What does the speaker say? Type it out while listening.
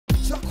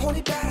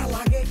যখনই প্যারা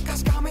লাগে কাজ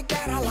কামে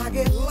প্যারা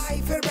লাগে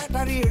লাইফের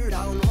ব্যাটারি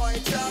ডাউন হয়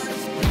চার্জ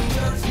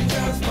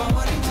রিচার্জ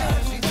মামা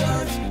রিচার্জ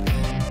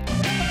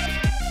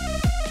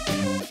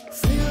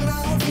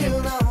ফিল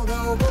নাও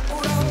দাও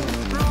গোপুরাও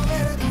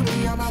রঙের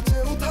দুনিয়া নাচে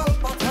উথাল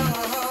পাথাল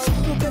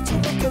চুমুকে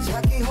চুমুকে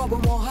ঝাঁকি হব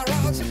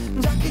মহারাজ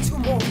যা কিছু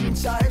মন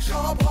চায়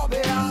সব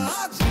হবে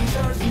আজ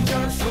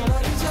রিচার্জ সোনা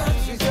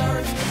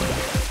recharge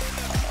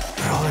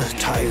Roll the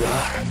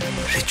tiger,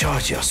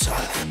 recharge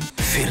yourself,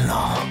 feel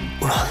now,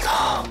 ural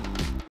dao.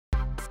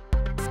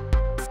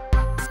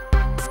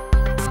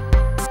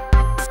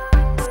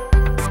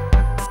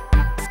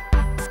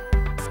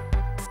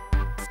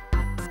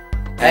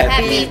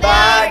 Happy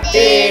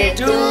birthday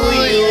to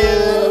you.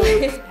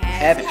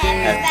 Happy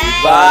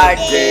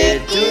birthday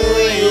to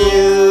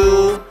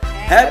you.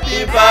 Happy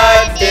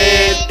birthday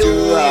to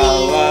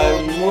our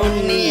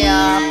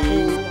Munia.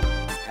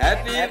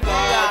 Happy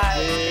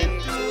birthday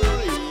to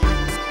you.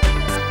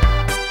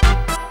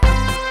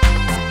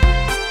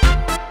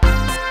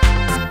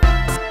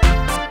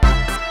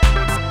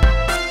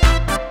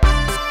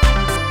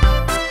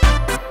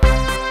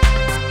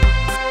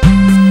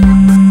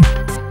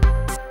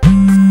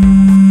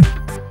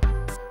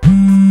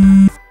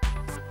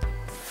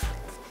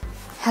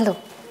 Hello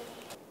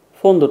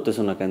phone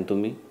ধরতেছো না কেন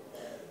তুমি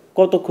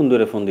কতক্ষণ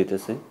ধরে ফোন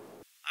দিতেছে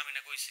আমি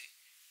না কইছি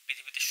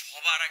পৃথিবীতে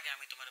সবার আগে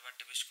আমি তোমার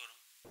বার্থডে উইশ করব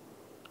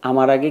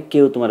আমার আগে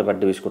কেউ তোমার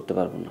বার্থডে উইশ করতে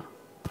পারবো না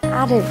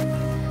আরে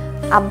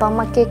আব্বা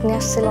আম্মা কেক নিয়ে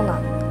আসছিল না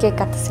কেক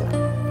কাটতেছিলাম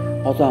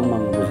অত আম্মা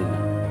আমি বুঝি না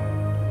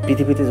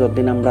পৃথিবীতে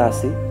যতদিন আমরা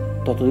আছি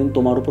ততদিন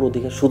তোমার উপর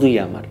অধিকার শুধুই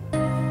আমার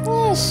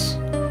ইস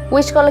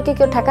উইশ করলে কি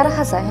কেউ ঠেকা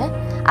রাখা যায় হ্যাঁ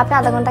আপনি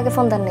আধা ঘন্টা আগে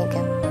ফোন দেন নাই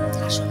কেন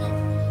আসলে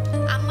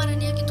আম্মারে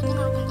নিয়ে কিন্তু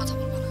কোনো রকম কথা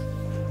বলবো না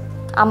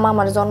আম্মা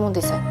আমার জন্ম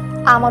দিছে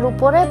আমার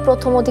উপরে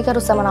প্রথম অধিকার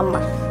হচ্ছে আমার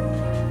আম্মার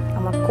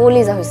আমার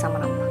কলিজা হইছে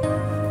আমার আম্মা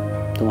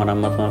তোমার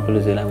আম্মা তোমার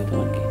কলিজা আমি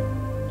তোমার কি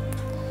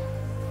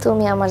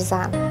তুমি আমার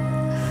জান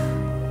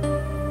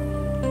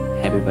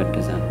হ্যাপি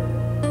বার্থডে জান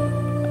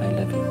I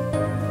love you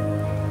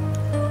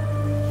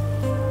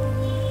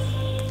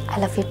I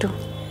love you two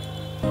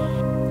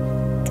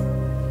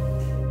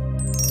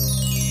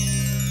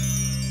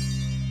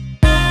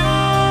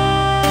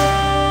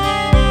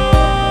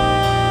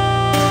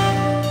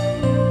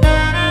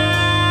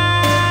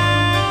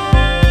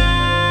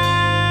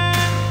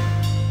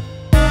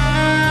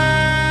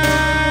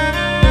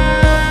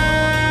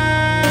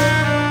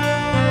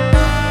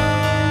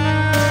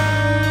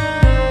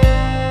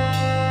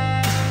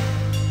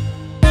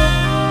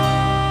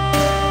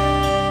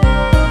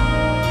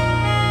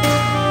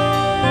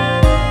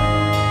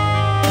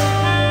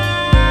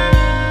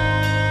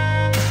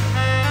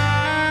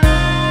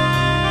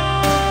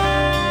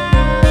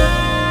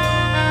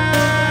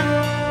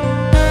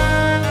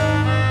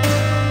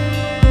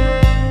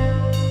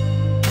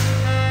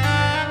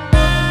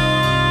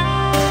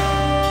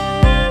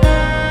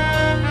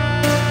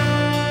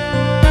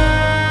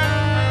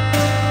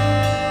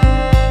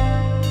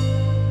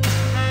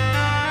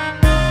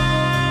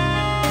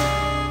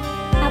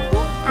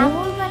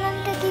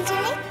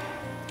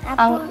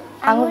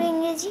আঙ্গুর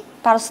ইংরেজি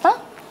পারস না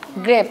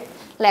grape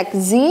like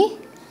G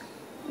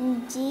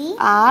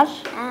R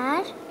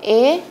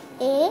A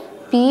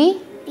P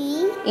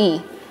E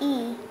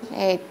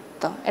এই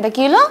তো এটা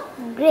কি হলো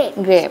গ্রেপ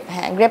গ্রেপ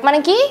হ্যাঁ গ্রেপ মানে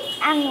কি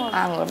আঙ্গুর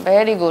আঙ্গুর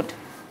ভেরি গুড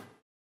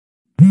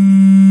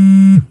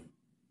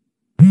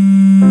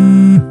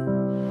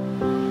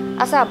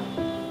আচ্ছা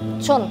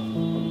শোন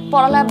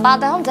পড়ালে বাদ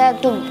এখন যা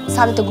একটু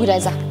সাড়ে তো ঘুরাই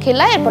যা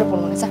খেলা এরপরে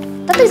পড়বো না যা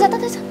তাতে যা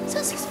তাতে যা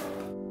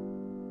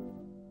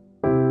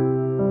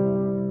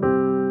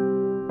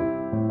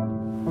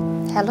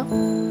হ্যালো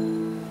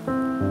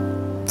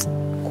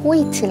কই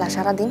ছিলা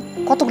সারাদিন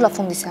কতগুলো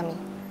ফোন দিছি আমি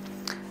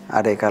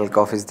আরে কালকে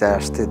অফিস থেকে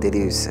আসতে দেরি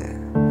হয়েছে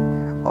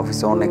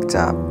অফিসে অনেক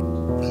চাপ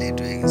লেট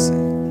হয়ে গেছে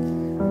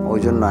ওই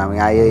জন্য আমি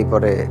আই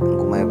পরে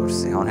ঘুমিয়ে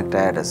পড়ছি অনেক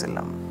টায়ার্ড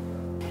ছিলাম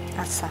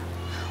আচ্ছা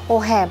ও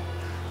হ্যাঁ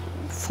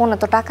ফোনে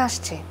তো টাকা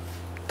আসছে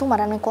তোমার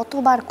আমি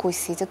কতবার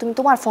কইছি যে তুমি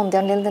তোমার ফোন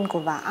দিয়ে লেনদেন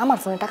করবা আমার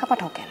ফোনে টাকা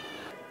পাঠাও কেন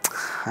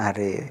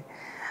আরে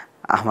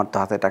আমার তো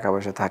হাতে টাকা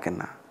পয়সা থাকে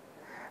না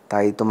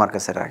তাই তোমার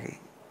কাছে রাখি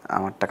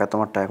আমার টাকা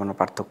তোমার টাকা কোনো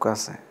পার্থক্য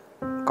আছে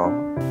কও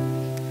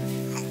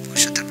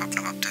ভবিষ্যতের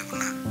ভাবনা ভাবতে হইব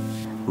না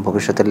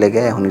ভবিষ্যতের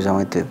লেগে এখনই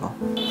জমাইতে হইব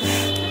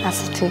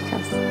আচ্ছা ঠিক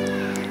আছে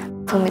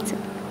তুমি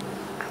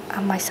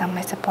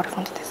আমাইসা পরে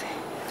ফোন দিতেছে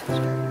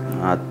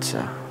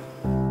আচ্ছা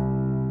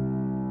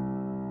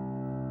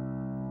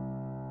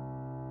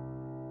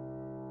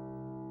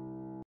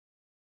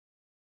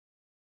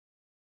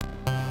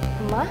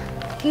মা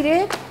কি রে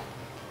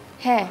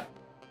হ্যাঁ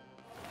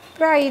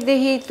প্রায়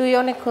দেখি তুই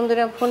অনেকক্ষণ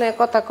ধরে ফোনে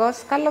কথা কস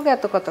কার লগে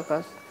এত কথা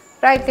কস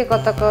রাইতে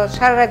কথা কস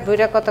সারা রাত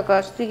ভইরা কথা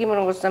কস তুই কি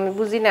মনে করছিস আমি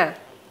বুঝি না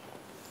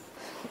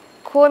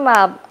কই মা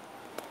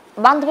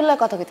বান্ধবীর লগে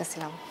কথা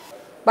কইতাছিলাম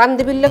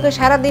বান্ধবীর লগে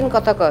সারাদিন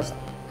কথা কস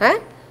হ্যাঁ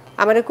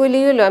আমারে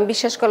কইলেই হলো আমি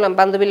বিশ্বাস করলাম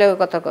বান্ধবীর লগে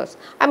কথা কস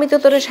আমি তো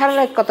তোরে সারা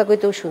রাত কথা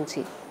কইতেও শুনছি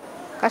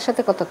কার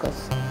সাথে কথা কস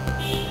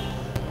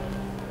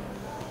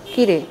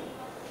কি রে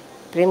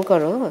প্রেম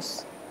করস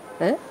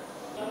হ্যাঁ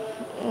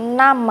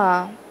না মা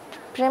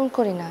প্রেম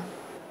করি না।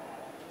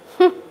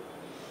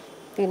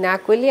 তুই না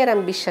কইলি আর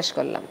আমি বিশ্বাস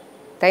করলাম,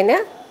 তাই না?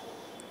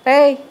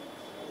 এই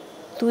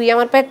তুই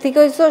আমার পেট থেকে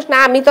হইছস না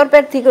আমি তোর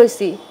পেট থেকে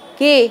হইছি?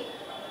 কি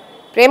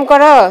প্রেম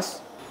করস?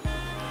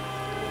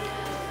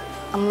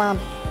 আম্মা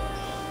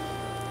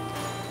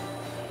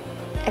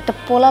একটা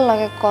পোলার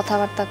লগে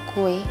কথাবার্তা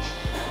কই,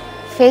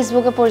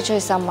 ফেসবুকে পরিচয়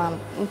হয়েছে আম্মা,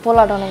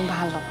 পোলাটা অনেক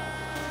ভালো।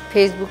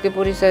 ফেসবুকে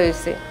পরিচয়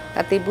হয়েছে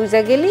তাতেই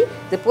বুঝা গেলি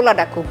যে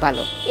পোলাটা খুব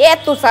ভালো।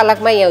 এত চালাক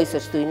মাইয়া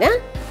হইছস তুই না?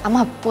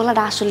 আমার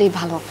পোলাটা আসলেই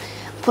ভালো,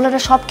 পোলাটা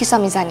সব কিছু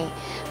আমি জানি।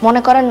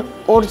 মনে করেন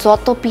ওর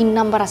যত পিন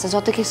নাম্বার আছে,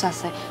 যত কিছু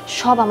আছে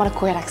সব আমার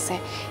কয়ে রাখছে।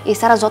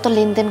 এছাড়া যত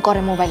লেনদেন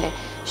করে মোবাইলে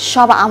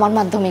সব আমার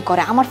মাধ্যমেই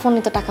করে, আমার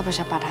ফোনে তো টাকা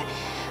পয়সা পাঠায়।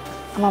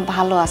 আমার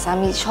ভালো আছে,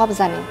 আমি সব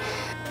জানি।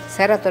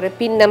 স্যারা তোরে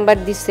পিন নাম্বার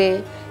দিছে,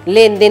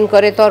 লেনদেন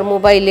করে তোর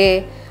মোবাইলে,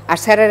 আর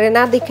স্যারারে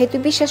না দেখাই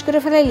তুই বিশ্বাস করে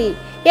ফেলাইলি?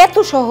 এত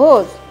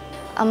সহজ?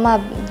 আমার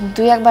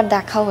 2-1 বার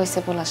দেখাও হয়েছে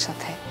পোলার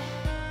সাথে।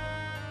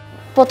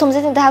 প্রথম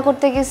যেদিন দেখা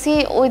করতে গেছি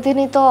ওই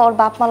দিনই তো ওর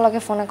বাপ মার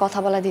লগে ফোনে কথা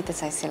বলা দিতে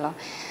চাইছিল,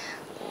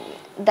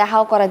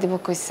 দেখাও করা দিব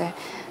কইছে।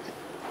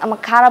 আমার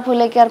খারাপ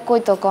হইলে কি আর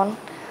কইতো কোন?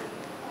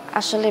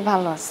 আসলে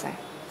ভালো আছে।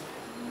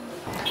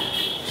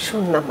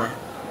 শুন না মা,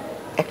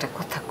 একটা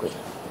কথা কই,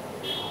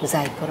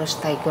 যাই করস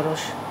তাই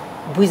করস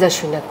বুঝা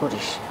শুনা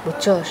করিস,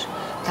 বুঝছস?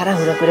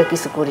 তাড়াহুড়া করে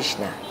কিছু করিস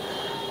না,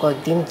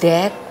 কয়েকদিন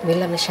দেখ,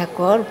 মেলামেশা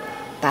কর,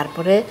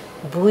 তারপরে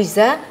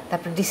বুঝা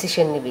তারপরে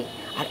ডিসিশন নিবি।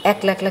 আর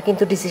একলা একলা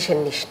কিন্তু ডিসিশন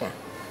নিস না,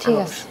 ঠিক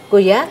আছে?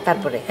 কইয়া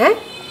তারপরে। হ্যাঁ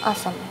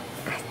আচ্ছা।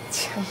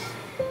 আচ্ছা।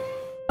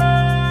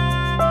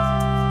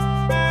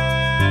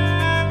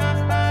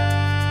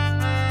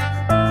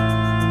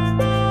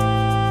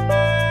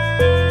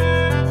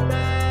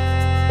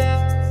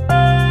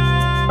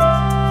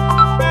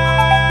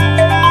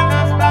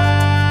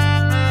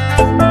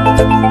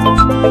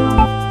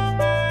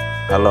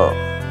 হ্যালো।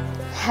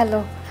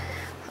 হ্যালো।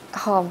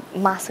 হ,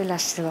 মা চলে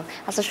আসছিল।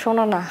 আচ্ছা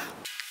শোনো না,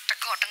 একটা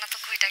ঘটনা তো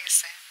ঘটে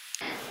গেছে।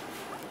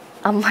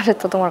 আমারে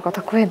তো তোমার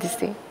কথা কয়ে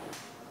দিছি।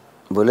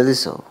 বলে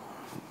দিছো?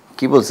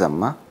 কি বলছে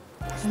আম্মা?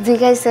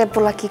 জিজ্ঞাইছে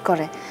পোলা কি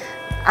করে।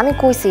 আমি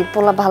কইছি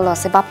পোলা ভালো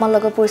আছে, বাপ মার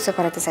লগে পরিচয়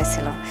করাতে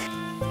চাইছিল।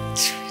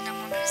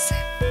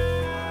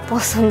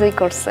 পছন্দই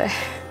করছে।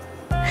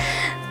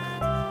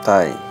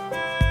 তাই?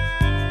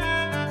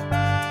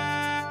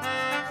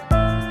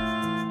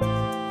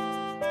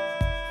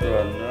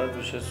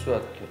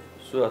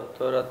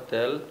 চুয়াত্তর আর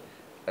তেল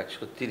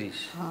 130,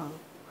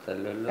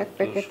 তাহলে হলো এক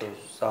প্যাকেট।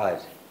 204।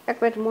 এক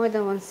প্যাকেট ময়দা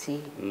আনছি।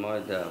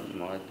 ময়দা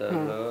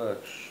হলো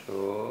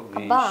 120।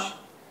 আব্বা,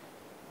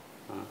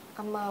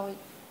 আম্মা ওই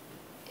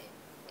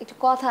একটু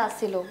কথা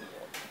আছিল,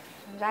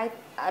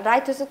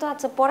 রাইত হয়েছে তো।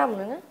 আচ্ছা পড়া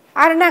মনে না?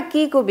 আর না,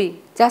 কি কবি?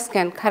 যাস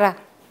কেন খারা,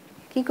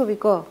 কি কবি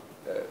ক?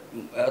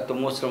 এত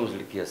মশলা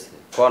মশলি কি আছে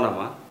কন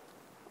আমা?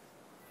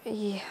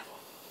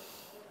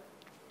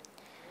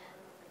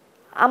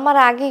 আমার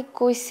আগে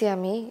কইছি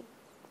আমি,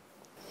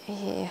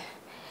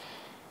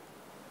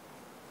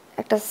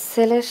 একটা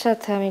ছেলের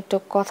সাথে আমি একটু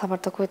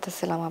কথাবার্তা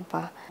কইতেছিলাম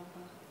আব্বা।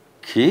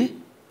 কি?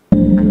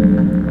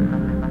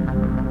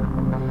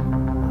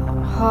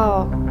 হ,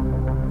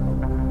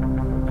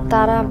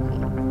 তারা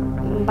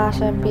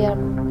বাসায় বিয়ার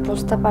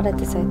প্রস্তাব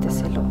পাঠাইতে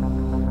চাইতেছিল।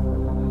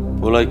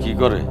 বলাই কি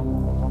করে?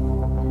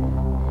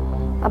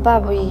 আব্বা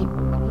ওই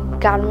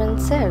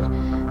গার্মেন্টসের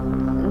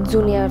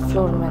জুনিয়র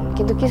ফ্লোরম্যান,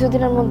 কিন্তু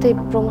কিছুদিনের মধ্যেই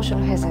প্রমোশন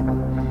হয়ে যাবে।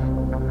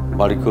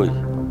 বাড়ি কই?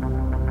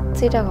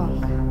 চিটাগং।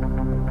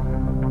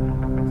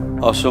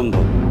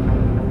 অসম্ভব,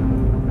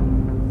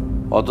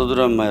 অত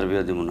দূরে আমি মায়ের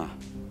বিয়া দিব না।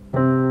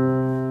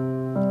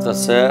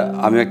 তাছাড়া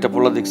আমি একটা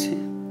পোলা দেখছি,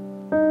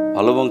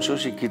 ভালো বংশ,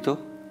 শিক্ষিত,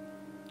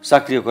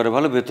 চাকরিও করে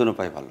ভালো, বেতনও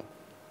পায় ভালো,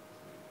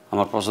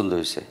 আমার পছন্দ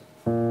হয়েছে।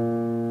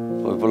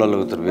 ওই পোলার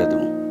লোক তোর বিয়া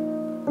দেবো।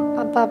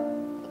 আব্বা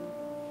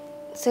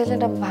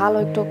ছেলেটা ভালো,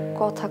 একটু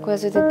কথা কয়ে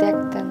যদি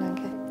দেখতেন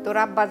আগে। তোর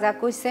আব্বা যা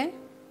কইছে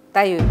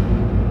তাই হইব,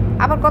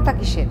 আবার কথা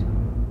কিসের?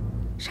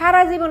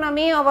 সারা জীবন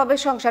আমি অভাবে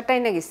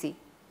সংসারটাই না গেছি।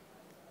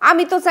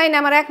 আমি তো চাই না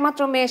আমার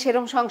একমাত্র মেয়ে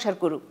সেরকম সংসার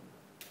করুক।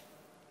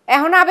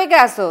 এখন আবেগে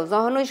আছো,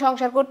 যখন ওই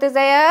সংসার করতে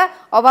যাইয়া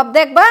অভাব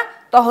দেখবা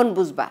তখন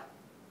বুঝবা।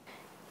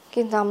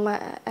 কিন্তু আম্মা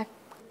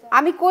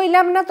আমি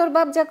কইলাম না তোর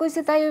বাপ যা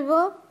কইছে তাই হইব?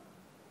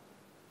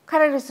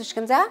 খারাপ রইছিস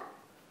কেন? যা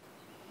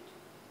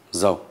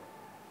যাও।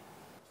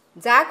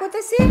 যা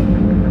কইতেছি।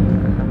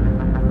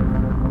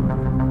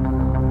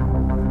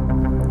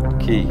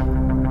 কি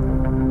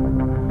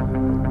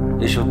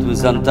এসব তুমি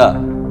জানতা?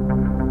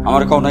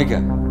 আমার কও নাই কে?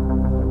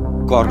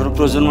 কর কোনো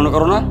প্রয়োজন মনে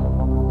করো না?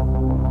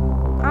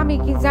 আমি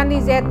কি জানি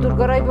যে এত দূর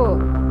গড়াইব?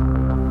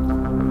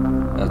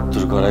 এত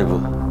দূর গড়াইব?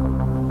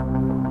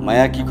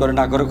 মায়া কি করে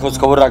না করে খোঁজ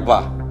খবর রাখবা।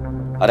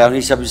 আর এখন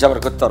হিসাব হিসাব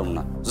করতে পারবো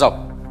না। যাও।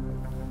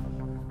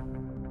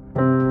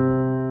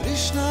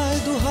 কৃষ্ণায়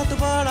দুহাত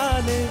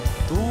বাড়ালে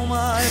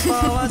তোমায়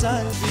পাওয়া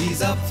যায়।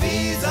 ভিজা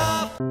ভিজা।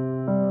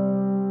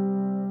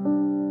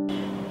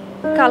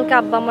 কালকে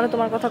আব্বা আমারে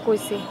তোমার কথা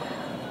কইছি,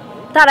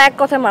 তার এক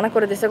কথায় মানা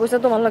করে দিছে, কইছে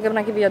তোমার লগে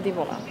নাকি বিয়া দিব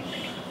না।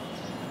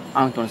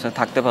 আমি তোমার সাথে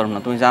থাকতে পারবো না,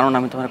 তুমি জানো না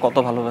আমি তোমার কত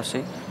ভালোবাসি।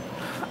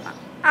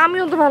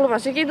 আমিও তো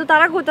ভালোবাসি, কিন্তু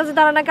তারা কইতাছে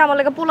তারা নাকি আমার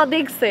লাগে পোলা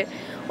দেখছে,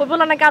 ওই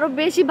বলা নাকি আরো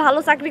বেশি ভালো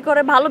চাকরি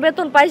করে, ভালো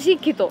বেতন পায়,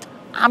 শিক্ষিত।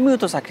 আমিও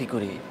তো চাকরি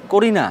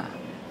করি না,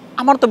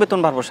 আমার তো বেতন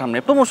বাড়বো, সামনে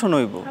প্রমোশন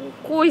হইব। আমি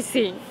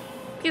কইছি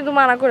কিন্তু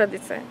মানা করে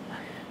দিছে।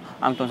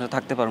 আমি তোমার সাথে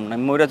থাকতে পারবো না,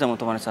 আমি মরে যাবো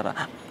তোমার ছাড়া।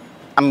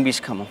 আমি বিষ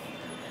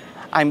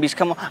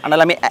খামো,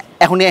 আনালে আমি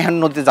এখনই এখন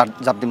নদীতে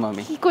জাপ দিব।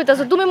 আমি কি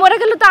কইতাছো? তুমি মরে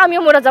গেলে তো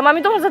আমিও মরে যাবো, আমি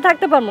তোমার সাথে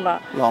থাকতে পারবো না।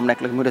 ল আমরা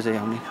একলাগে মরে যাই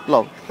আমি।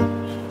 লও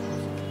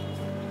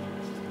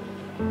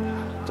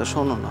তো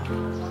শোনো না,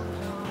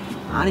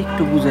 আর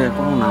একটু বুঝে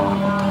কোনো না আমার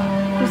কথা।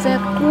 বুঝে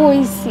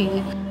কইছি,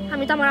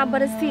 আমি তো আমার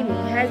আব্বারে চিনি।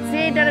 হ্যাঁ, যে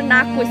এটারে না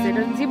কইছে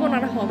এটা জীবন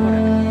আর হওয়া করে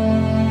না।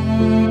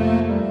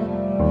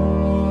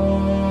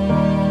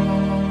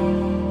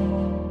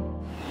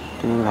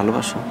 তুমি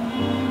ভালোবাসো?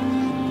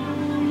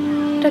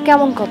 এটা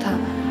কেমন কথা?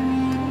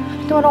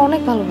 আমি তোমার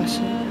অনেক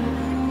ভালোবাসি।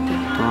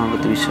 তোমার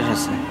প্রতি বিশ্বাস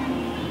আছে?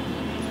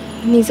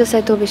 নিজে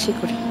চাইতেও বেশি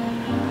করি।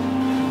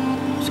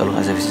 চলো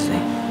কাছে বেশি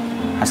যাই,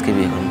 আজকে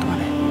বিয়ে করুন তোমার।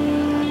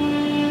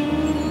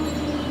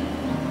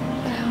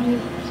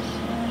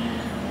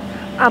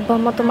 আব্বা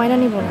আম্মা তো মাইনা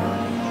নিব না।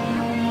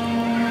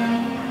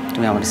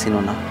 তুমি আমার চিনো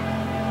না,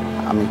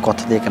 আমি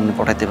কথা দিয়ে কেমনি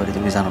পটাইতে পারি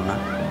তুমি জানো না।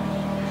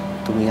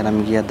 তুমি আর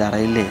আমি গিয়া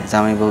দাঁড়াইলে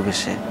জামাই বউ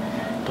বেশে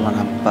তোমার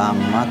আব্বা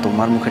আম্মা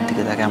তোমার মুখের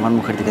দিকে দেখে, আমার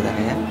মুখের দিকে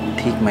দেখে,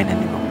 ঠিক মাইনে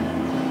নিব।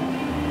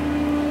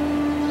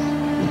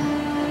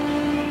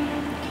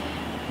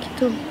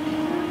 কিন্তু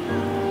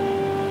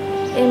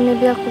এমনি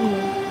বিয়া করবো।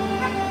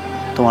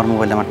 তোমার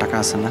মোবাইলে আমার টাকা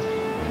আছে না?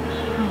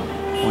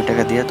 ওই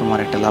টাকা দিয়ে তোমার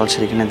একটা লাল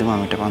শাড়ি কিনে দেবো,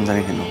 আমি একটা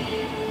পাঞ্জাবি কিনবো,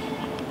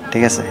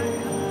 ঠিক আছে?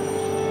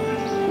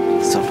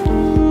 চলো।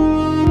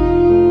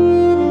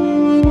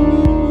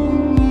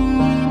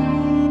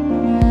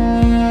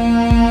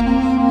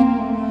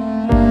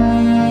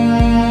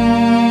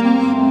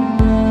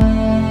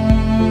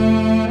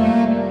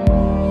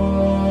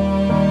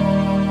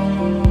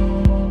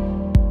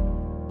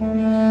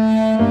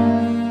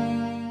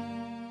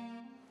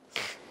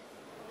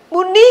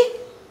 মুন্নি,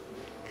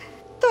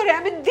 তোরে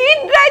আমি দিন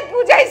রাত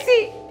বুঝাইছি,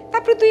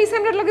 তারপরে তুই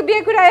ইসলামের লগে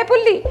বিয়ে করে আয়া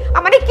পড়লি,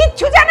 আমারে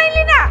কিচ্ছু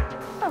জানাইলি না।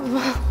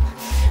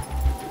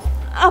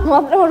 আম্মা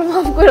আপনি আমার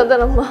মাফ করে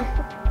দেন। আম্মা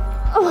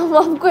আমার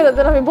মাফ করে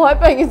দেন, আমি ভয়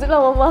পেয়ে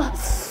গেছিলাম। আম্মা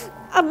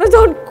আপনি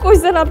যখন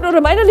কইছেন আপনি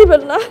ওরা মাইনা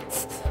নিবেন না,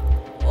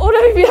 ওরা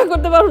আমি বিয়ে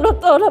করতে পারবো না,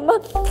 তখন আম্মা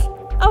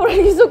আমার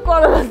কিছু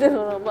করার আছে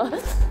না। আম্মা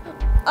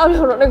আমি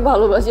ওর অনেক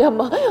ভালোবাসি।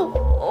 আম্মা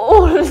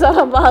ওর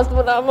সারা বাঁচবো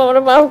না। আম্মা আমার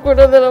মাফ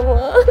করে দেন। আম্মা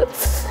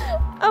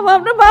আমার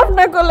আপনি মাফ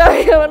না করলে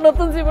আমি আমার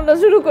নতুন জীবনটা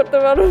শুরু করতে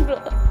পারবো না।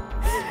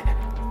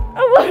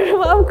 আমার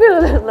মাফ করে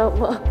দেন।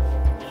 আম্মা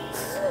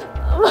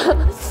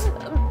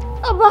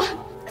আব্বা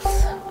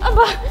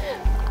আব্বা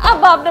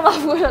আব্বা আপনি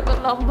মাফ করে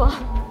দেন। আব্বা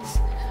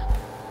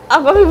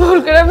আব্বা আমি ভুল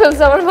করে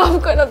ফেলছি, আমার মাফ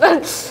করে দেন।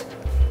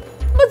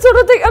 ছোট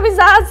থেকে আমি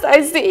যা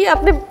চাইছি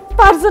আপনি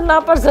পারছেন না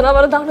পারছেন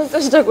আমার দাঁড়ানোর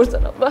চেষ্টা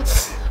করছেন। আব্বা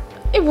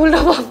এই ভুলটা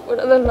মাফ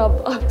করে দেন।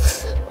 আব্বা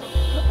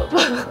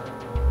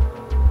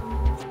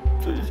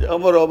তুই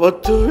আমার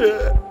অবাধ্য হয়ে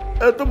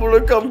এত বড়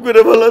কাম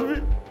করে ফেলাবি,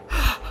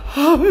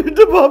 আমি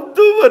তো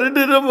ভাবতেও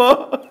পারিনি রে মা।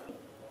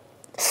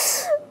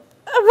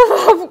 আব্বা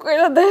মাফ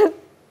করে দেন।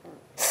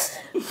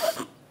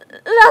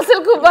 রাসেল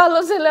খুব ভালো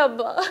ছেলে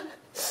আব্বা,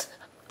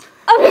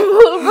 আমি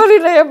ভুল করি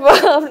নাই আব্বা,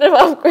 আপনি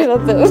মাফ করে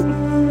দেন।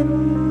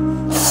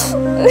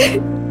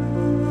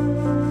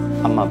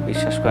 আম্মা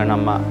বিশ্বাস করেন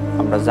আম্মা,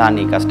 আমরা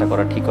জানি কাজটা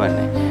করা ঠিক হয়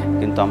না,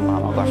 কিন্তু আম্মা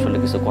আমাকে আসলে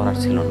কিছু করার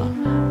ছিল না।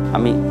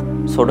 আমি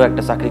ছোট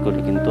একটা চাকরি করি,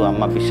 কিন্তু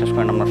আম্মা বিশ্বাস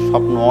করেন আমার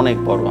স্বপ্ন অনেক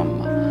বড়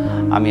আম্মা,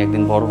 আমি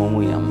একদিন বড়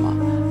হমুই আম্মা।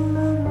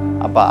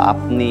 আব্বা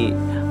আপনি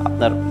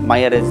আপনার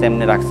মায়ের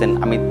যেমনি রাখছেন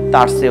আমি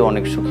তার চেয়ে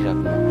অনেক সুখী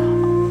রাখবো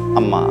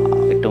আম্মা,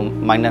 একটু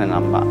মাইনা নেন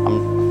আম্মা।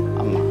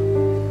 আম্মা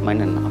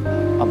মাইনা নেন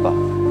আব্বা।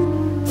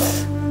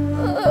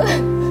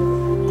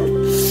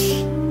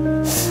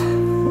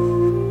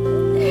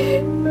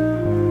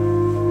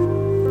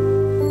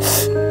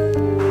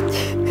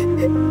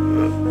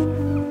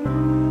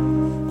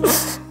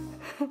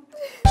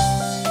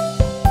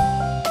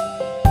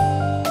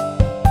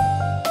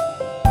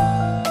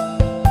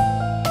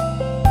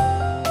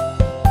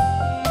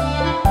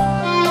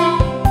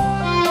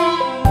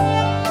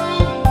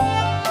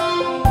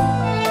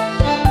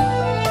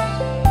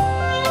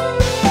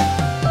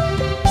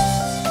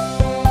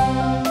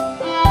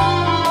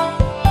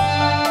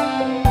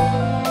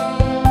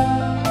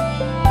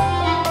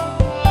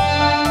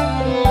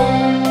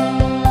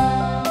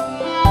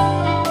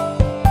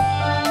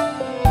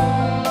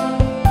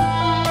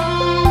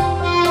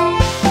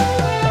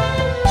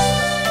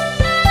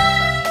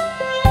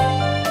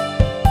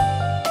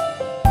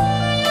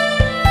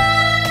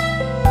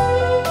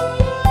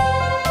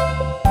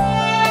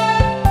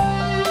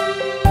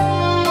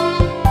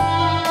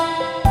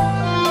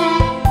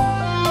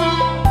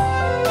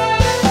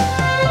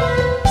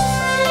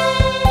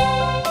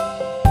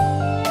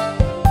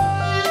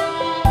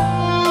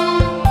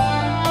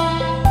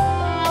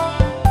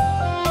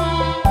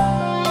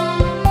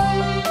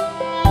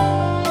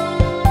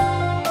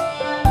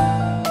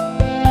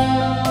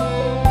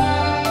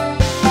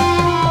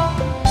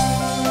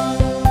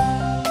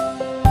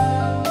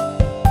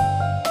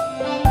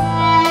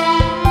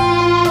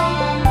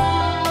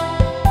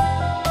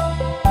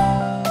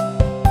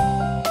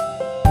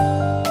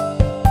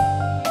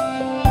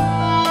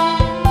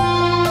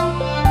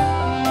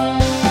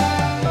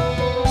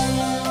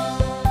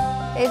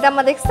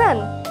 আম্মা দেখছেন?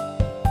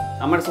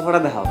 আমার সোফাটা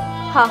দেখাও।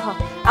 হ্যাঁ হ্যাঁ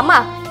আম্মা,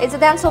 এই যে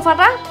দেন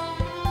সোফাটা,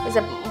 ওই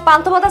যে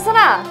পান্থপথ আছে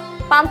না,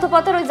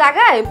 পান্থপথের ওই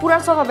জায়গায়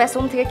পুরান সোফা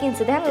বেসন থেকে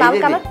কিনছে, দেখেন লাল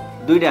কালার।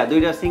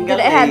 দুইটা সিঙ্গেল।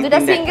 হ্যাঁ দুইটা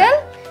সিঙ্গেল,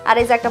 আর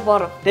এই যে একটা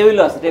বড়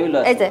টেবিলও আছে।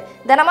 এই যে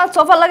দেন আমার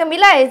সোফার লাগে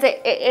মিলাই, এই যে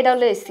এটা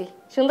লইছি,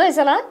 সুন্দর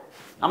হয়েছে না?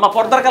 আম্মা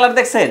পর্দার কালার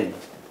দেখছেন?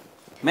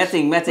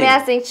 ম্যাচিং ম্যাচিং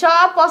ম্যাচিং,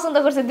 সব পছন্দ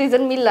করছে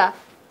দুইজন মিল্লা।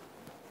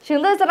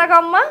 সুন্দর হয়েছে না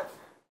আম্মা?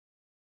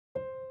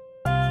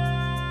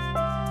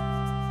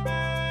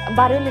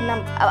 বাড়ির নাম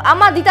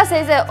আম্মা দিতেছে,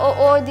 এই যে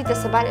ওই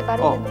দিতেছে বাড়ি।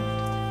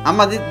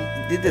 আম্মা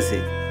দিতেছে।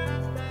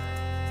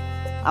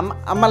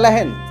 আম্মা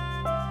লেহেন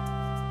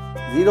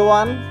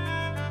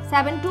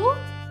 0172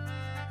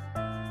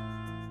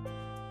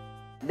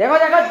 দেখো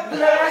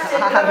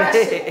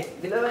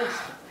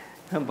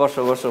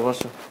বসো বসো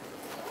বসো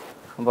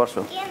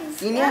বসো।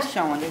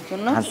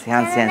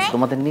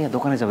 তোমাদের নিয়ে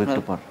দোকানে যাবো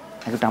একটু পর,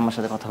 একটু আম্মার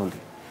সাথে কথা বলি।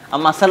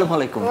 আম্মা আসসালামু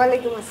আলাইকুম।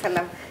 ওয়ালাইকুম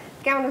আসসালাম।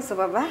 কেমন আছো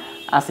বাবা?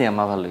 আছি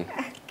আম্মা, ভালোই।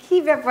 কি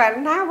ব্যাপার,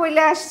 না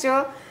বইলে আসছো?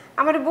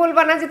 আমার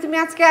বলবা না যে তুমি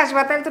আজকে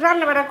আসবা, তাহলে তো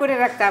রান্না বান্না করে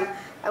রাখতাম।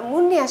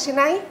 মুন্নি আসে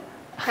নাই?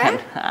 হ্যাঁ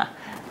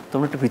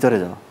তোমরা একটু ভিতরে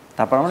যাও,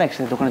 তারপর আমরা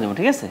একসাথে দোকানে যাবো,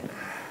 ঠিক আছে?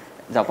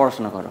 যাও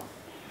পড়াশোনা করো।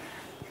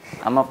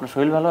 আম্মা আপনার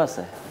শরীর ভালো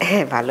আছে?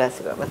 হ্যাঁ ভালো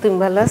আছি বাবা, তুমি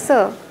ভালো আছো?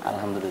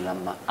 আলহামদুলিল্লাহ।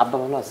 আম্মা আব্বা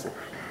ভালো আছে?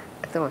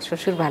 তোমার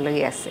শ্বশুর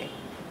ভালোই আছে।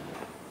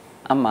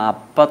 আম্মা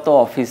আব্বা তো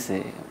অফিসে,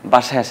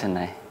 বাসায় আসে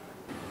নাই?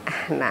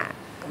 না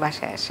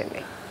বাসায় আসে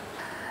নাই।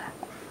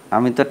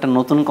 আমি তো একটা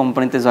নতুন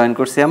কোম্পানিতে জয়েন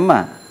করছি আম্মা,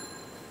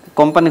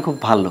 কোম্পানি খুব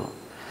ভালো,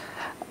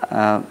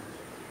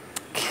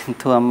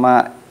 কিন্তু আম্মা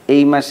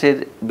এই মাসের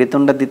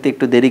বেতনটা দিতে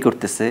একটু দেরি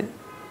করতেছে,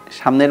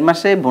 সামনের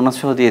মাসে বোনাস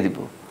সহ দিয়ে দিব।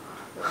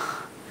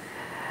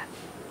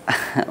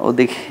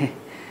 ওদিকে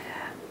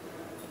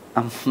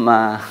আম্মা।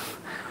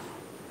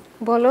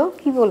 বলো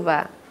কি বলবা?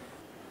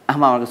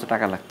 আম্মা আমার কাছে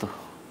টাকা লাগতো।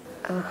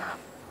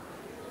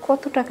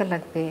 কত টাকা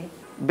লাগবে?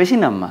 বেশি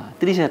না আম্মা,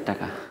 30,000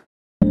 টাকা।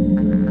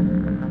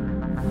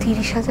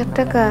 30,000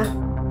 টাকা?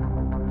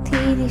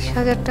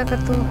 30,000 টাকা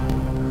তো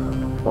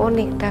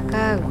অনেক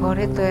টাকা,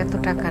 ঘরে তো এত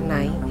টাকা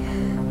নাই।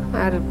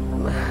 আর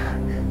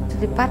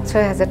যদি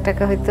 5-6 হাজার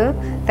টাকা হইতো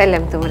তাহলে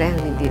আমি তোমার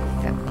এখনই দিয়ে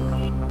দিতাম।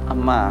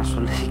 আম্মা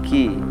আসলে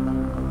কি,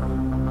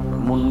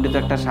 মুন্ডি তো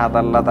একটা স্বাদ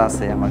আহ্লাদ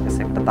আছে, আমার কাছে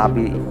একটা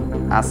দাবি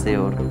আছে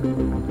ওর।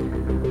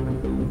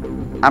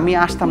 আমি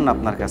আসতাম না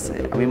আপনার কাছে,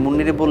 আমি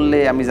মুন্নিরে বললে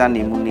আমি জানি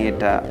মুন্নি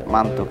এটা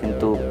মানতো,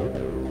 কিন্তু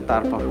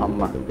তারপর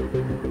আম্মা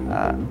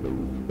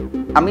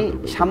আমি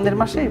সামনের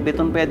মাসে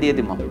বেতন পেয়ে দিয়ে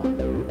দিব আম্মা,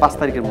 5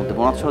 তারিখের মধ্যে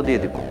বোনাস সহ দিয়ে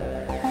দিব।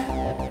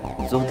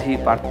 যদি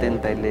পারতেন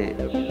তাইলে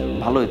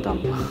ভালো হইতো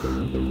আম্মা।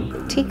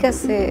 ঠিক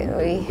আছে,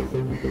 ওই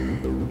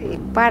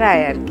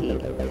পাড়ায় আর কি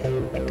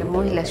একটা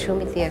মহিলা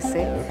সমিতি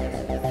আছে,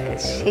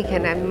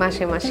 সেখানে আমি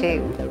মাসে মাসে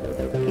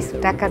কিছু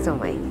টাকা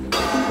জমাই।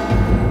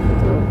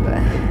 তো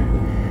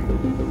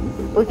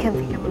ওইখান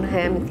থেকে মনে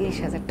হয় আমি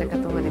 30,000 টাকা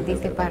তোমার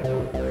দিতে পারবো।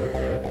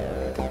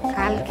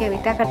 কালকে আমি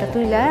টাকাটা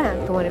তুইলা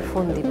তোমার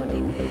ফোন দিব,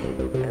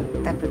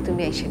 তারপর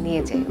তুমি এসে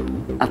নিয়ে যাই।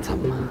 আচ্ছা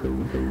আম্মা।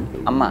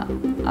 আম্মা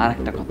আর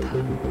একটা কথা,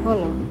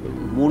 বলো।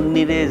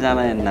 মুন্নিরে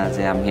জানায়েন না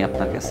যে আমি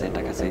আপনার কাছে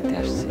টাকা চাইতে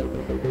আসছি।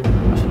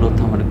 আসলে ও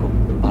তো আমার খুব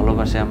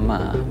ভালোবাসে আম্মা,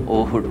 ও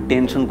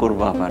টেনশন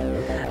করবো আবার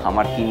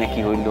আমার কি না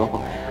কি হইলো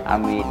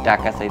আমি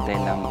টাকা চাইতে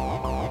এলাম।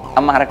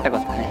 আম্মা আর একটা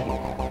কথা,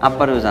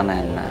 আব্বারও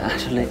জানায়েন না।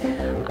 আসলে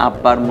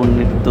আব্বার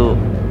মুন্নির তো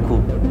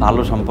খুব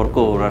ভালো সম্পর্ক,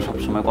 ওরা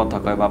সবসময় কথা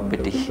কয় বাপ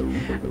বেটি,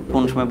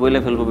 কোন সময় বইলে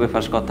ফেলবো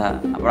বেফাস কথা,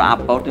 আবার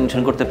আব্বাও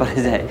টেনশন করতে পারে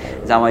যায়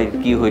যে আমার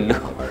কি হইলো,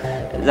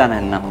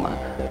 জানেন না আম্মা।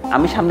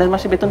 আমি সামনের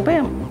মাসে বেতন পাই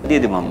দিয়ে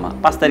দেবো আম্মা,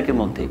 5 তারিখের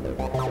মধ্যেই।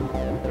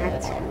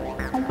 আচ্ছা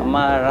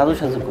আম্মা রাজু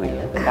সাজু কই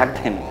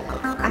ডাকতেন?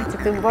 আচ্ছা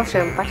তুমি বসে,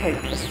 আমি পাঠাই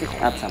দিচ্ছি।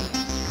 আচ্ছা।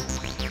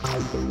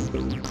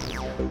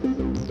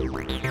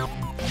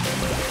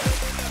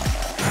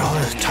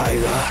 Royal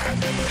Tiger,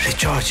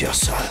 recharge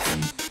yourself.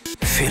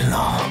 Feel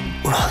now,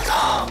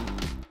 Uralda.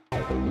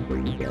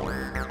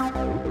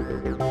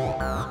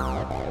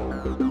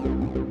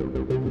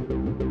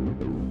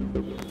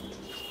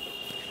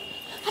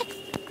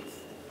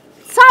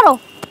 সারো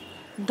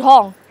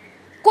ঢং,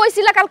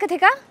 কইছিলা কালকে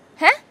থেকে?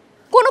 হ্যাঁ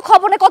কোনো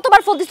খবর নেই,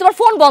 কতবার ফোন দিছি, তোমার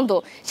ফোন বন্ধ,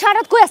 সারা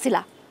রাত কই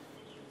আছিলা?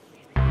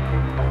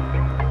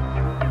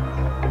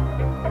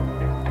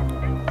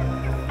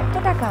 তো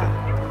টাকা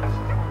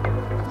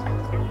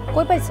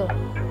কই পাইছো?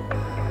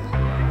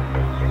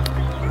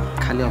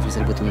 খালি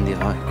অফিসের বেতন দিয়ে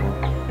হয়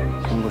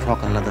কোনো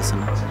সকাল লাগাচ্ছে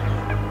না।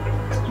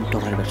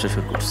 ডলারের ব্যবসা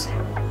শুরু করছি,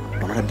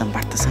 ডলারের দাম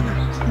বাড়তেছে না,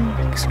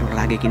 কিছু ডলার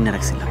আগে কিনে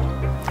রাখছিলাম,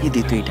 এই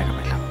দিয়ে তো এই টাকা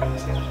পাইলাম,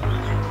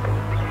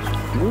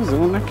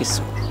 বুঝবো না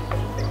কিছু।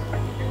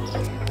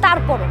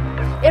 তারপর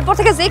এরপর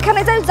থেকে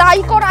যেখানে যাই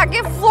কর আগে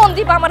ফোন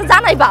দিবা, আমার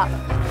জানাইবা।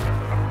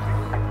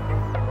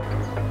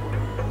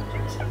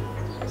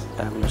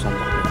 টাকাগুলো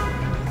সম্ভব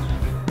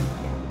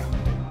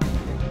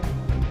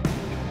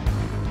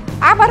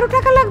আবারও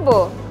টাকা লাগবো?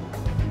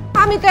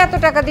 আমি তো এত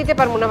টাকা দিতে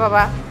পারবো না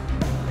বাবা।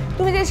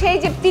 তুমি যে সেই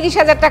যে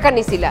 30,000 টাকা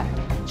নিছিলা,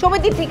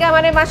 সমিতির থেকে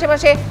আমার মাসে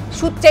মাসে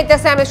সুদ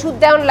চাইতেছে, আমি সুদ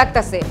দেওয়ান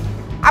লাগতেছে,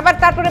 আবার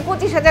তারপরে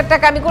 25,000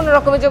 টাকা আমি কোনো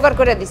রকমে জোগাড়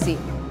করে দিছি।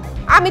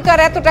 আমি তো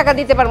আর এত টাকা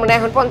দিতে পারবো না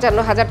এখন,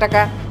 55,000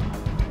 টাকা।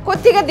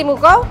 কোত্থেকে দিমু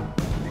কও?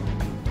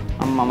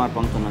 আম্মা আমার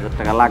 ৫৫,০০০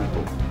 টাকা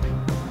লাগবে।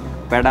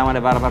 প্যাডা আমারে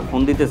বারবার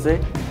ফোন দিতেছে,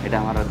 এটা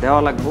আমার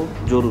দেওয়া লাগবে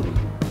জরুরি।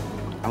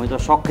 আমি তো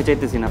শখকে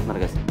চাইতেছি না আপনার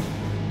কাছে,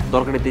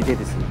 দরকারিতেই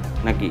চাইতেছি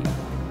নাকি?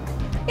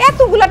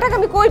 এতগুলা টাকা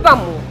আমি কই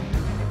পামু?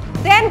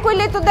 দেন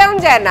কইলে তো দেন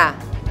যায় না।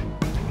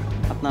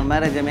 আপনার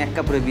ম্যারেজ আমি এক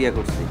কাপড়ে বিয়ে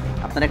করছি,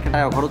 আপনার একটা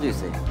টাকা খরচ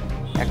হয়েছে?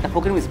 একটা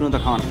ফকির মিস পর্যন্ত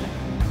খাওয়ান নাই,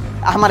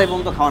 আমার এই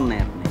পর্যন্ত খাওয়ান নাই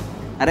আপনি।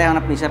 আরে এখন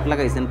আপনি হিসাব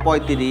লাগাইছেন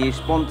 ৩৫,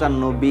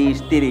 ৫৫, ২০,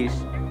 ৩০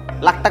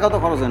 লাখ টাকা তো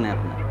খরচ হয় না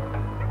আপনার।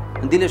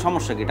 দিলে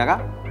সমস্যা কি টাকা?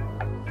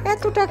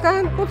 এত টাকা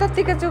আমি কোথা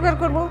থেকে জোগাড়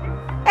করবো?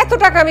 এত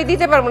টাকা আমি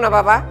দিতে পারবো না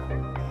বাবা।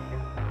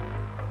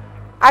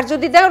 আর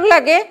যদি দেওয়ার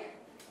লাগে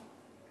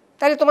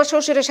তাহলে তোমার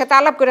শ্বশুরের সাথে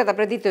আলাপ করে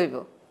তারপরে দিতে হইব।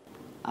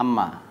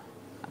 আম্মা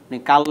আপনি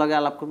কার লগে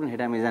আলাপ করবেন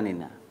সেটা আমি জানি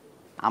না।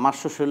 আমার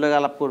শ্বশুর লগে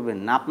আলাপ করবেন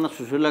না আপনার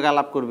শ্বশুর লগে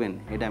আলাপ করবেন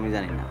এটা আমি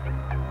জানি না।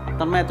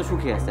 আপনার মা এত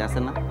সুখী আছে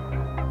না?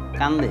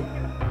 কান্দে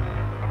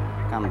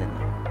কান্দে না,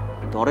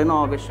 ধরে না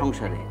হবে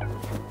সংসারে।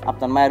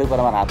 আপনার মায়ের উপর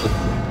আমার হাত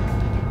উঠবে,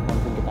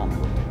 কিন্তু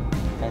কান্দবো,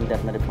 কান্দে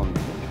আপনার ফোন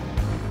দেবো,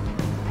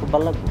 খুব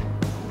ভালো লাগবে।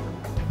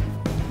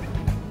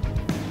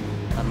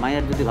 আর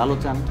মায়ের যদি ভালো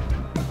চান,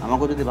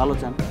 আমাকেও যদি ভালো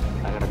চান,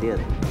 টাকাটা দিয়ে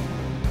দেন।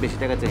 বেশি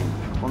টাকা চাই না,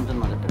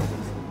 ৫৫,০০০ টাকা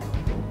চাইছি,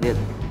 দিয়ে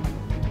দেন।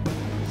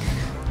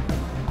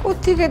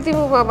 কোথেকে দিব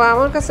বাবা?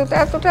 আমার কাছে তো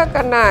এত টাকা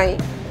নাই।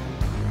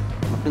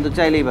 আপনি তো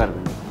চাইলেই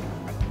পারবেন।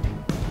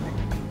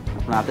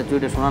 আপনার হাতে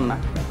চুইটা শোনান না,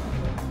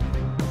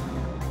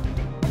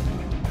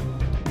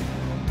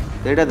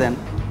 এটা দেন,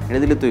 এটা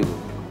দিলে তুই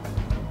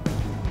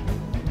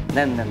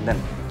দেন দেন দেন।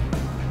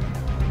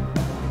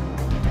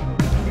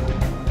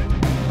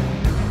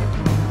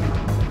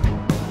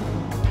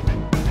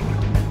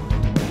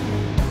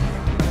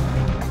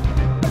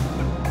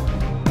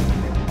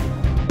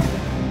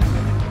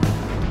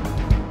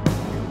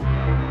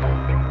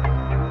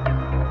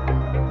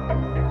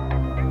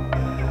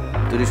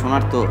 তুই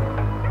শোনার তো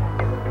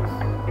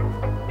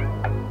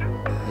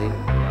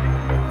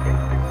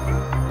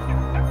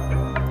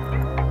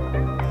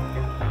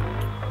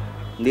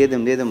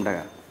দিয়ে দেম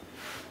টাকা,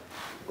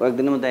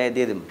 কয়েকদিনের মধ্যে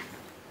দিয়ে দেম।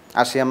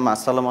 আসি আম্মা,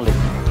 আসসালামু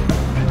আলাইকুম।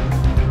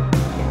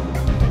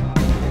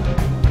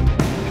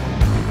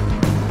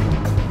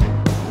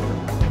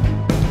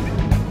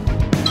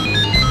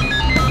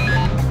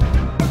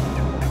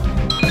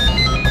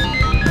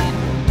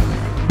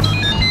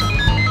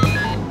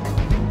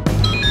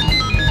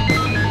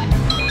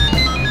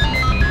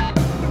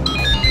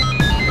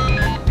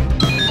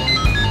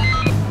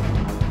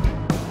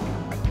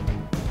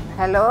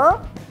 হ্যালো,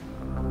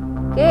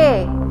 কে?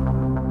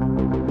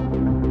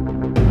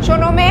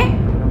 শোনো মেয়ে,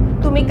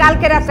 তুমি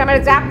কালকে রাত্রে আমার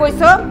যা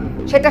কইছো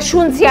সেটা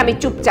শুনছি আমি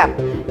চুপচাপ,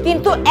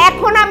 কিন্তু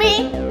এখন আমি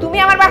তুমি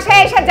আমার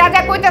বাসায় এসে যা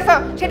যা কইতেছো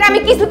সেটা আমি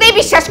কিছুতেই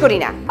বিশ্বাস করি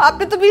না।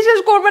 আপনি তো বিশ্বাস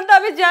করবেন না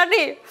আমি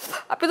জানি,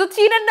 আপনি তো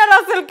চিনেন না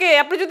রাসেলকে।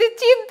 আপনি যদি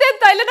চিনতেন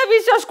তাইলে না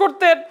বিশ্বাস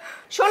করতেন।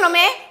 শোনো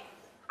মেয়ে,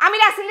 আমি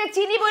রাসেলের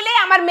চিনি বলেই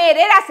আমার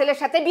মেয়েরে রাসেলের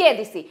সাথে বিয়ে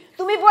দিছি।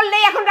 তুমি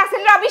বললেই এখন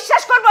রাসেলের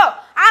অবিশ্বাস করব?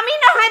 আমি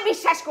না হয়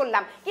বিশ্বাস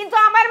করলাম, কিন্তু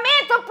আমার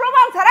মেয়ে তো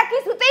প্রমাণ ছাড়া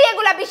কিছুতেই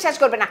এগুলা বিশ্বাস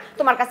করবে না।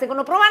 তোমার কাছে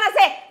কোনো প্রমাণ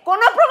আছে?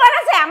 কোনো প্রমাণ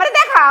আছে? আমার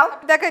দেখাও।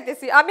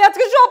 দেখাইতেছি, আমি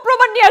আজকে সব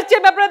প্রমাণ নিয়ে আসছি,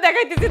 আমি আপনারা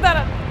দেখাইতেছি।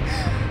 দাঁড়ান,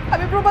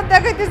 আমি প্রমাণ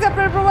দেখাইতেছি,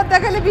 আপনারা প্রমাণ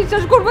দেখাইলে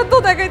বিশ্বাস করবেন তো।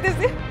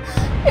 দেখাইতেছি,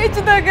 এই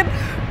যে দেখেন,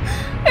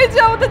 এই যে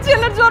আমাদের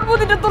ছেলের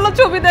জন্মদিনে তোলা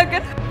ছবি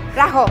দেখেন।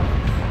 রাখো,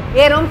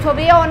 এরম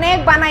ছবি অনেক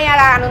বানাই আর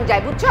আনন্দ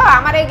যায়, বুঝছো?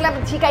 আমার এগুলা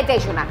শিখাইতে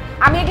এসো না,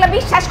 আমি এগুলা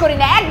বিশ্বাস করি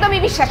না,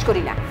 একদমই বিশ্বাস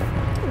করি না।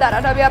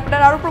 দাঁড়ান, আমি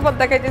আপনার আরো প্রমাণ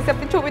দেখাইতেছি,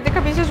 আপনি ছবি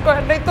দেখে বিশ্বাস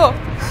করেন নাই তো?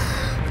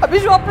 আমি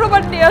সব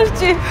প্রমাণ নিয়ে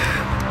আসছি,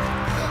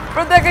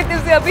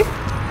 দেখাইতেছি আমি।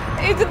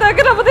 এই যে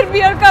দেখেন আমাদের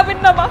বিয়ার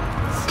কাবিননামা,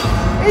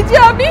 এই যে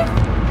আমি,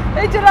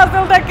 এই যে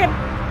রাসেল, দেখেন।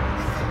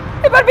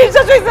 এবার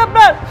বিশ্বাস হয়েছে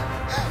আপনার?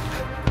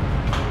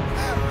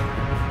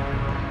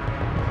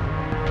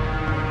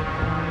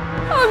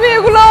 আমি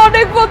এগুলো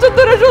অনেক বছর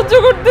ধরে সহ্য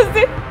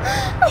করতেছি।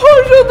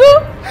 শুধু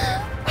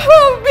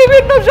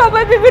বিভিন্ন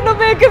সময় বিভিন্ন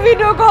মেয়েকে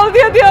ভিডিও কল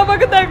দিয়ে দিয়ে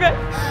আমাকে দেখায়,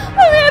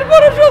 আমি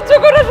এরপরে সহ্য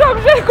করে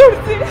সংসার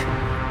করছি।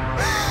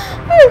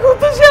 এখন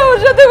তো সে আমার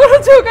সাথে কোনো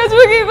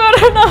চোখাচোখি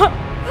করে না।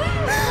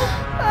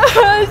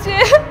 সে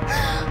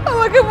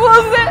আমাকে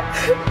বলছে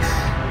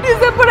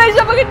ডিসেম্বরে এসে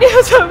আমাকে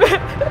নিয়ে যাবে,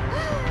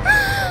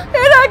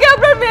 এর আগে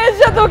আপনার মেয়ের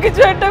সাথেও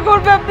কিছু একটা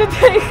করবে, আপনি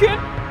দেখেন।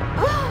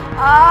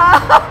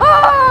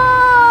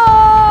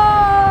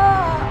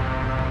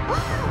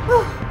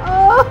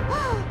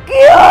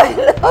 কি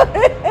হইল?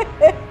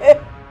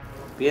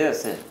 পেয়ে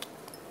আছে?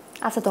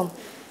 আচ্ছা তো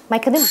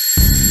মাইকা দিন।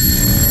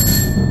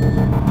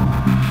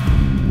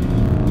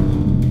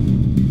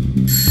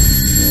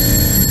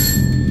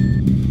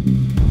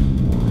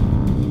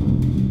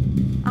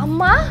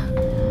 আম্মা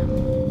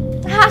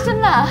হাসেন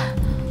না,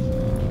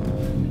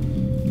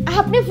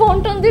 আপনি ফোন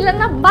টোন দিলেন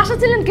না, বাসা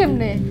ছিলেন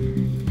কেমনে?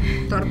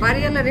 তোর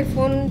বাড়িওয়ালারে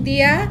ফোন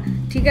দিয়া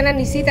ঠিকানা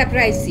নিছি,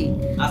 তারপরে আইছি।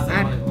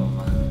 আর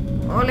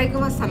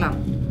ওয়ালাইকুম আসসালাম।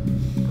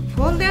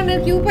 ফোন দেওয়ার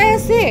কি উপায়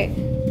আছে?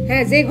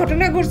 হ্যাঁ, যে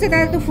ঘটনা ঘটছে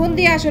তাহলে তো ফোন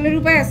দিয়ে আসলের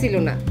উপায় আসিল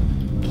না।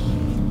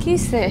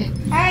 কিসে?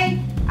 এই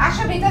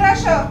আসো, ভিতরে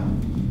আসো।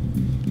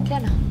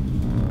 কেন?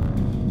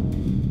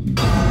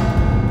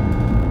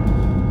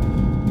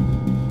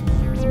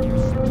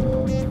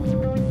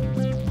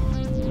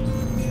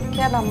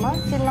 কেন আম্মা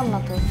চিনলাম না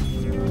তো।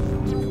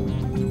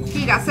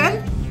 কি রাসেল,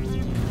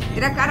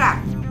 এরা কারা?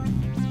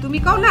 তুমি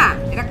কও না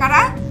এরা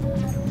কারা?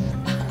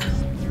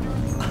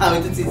 আমি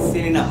তো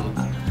চিনি না।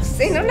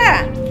 চেনো না?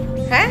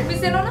 হ্যাঁ তুমি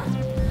চেনো না?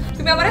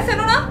 তুমি আমারে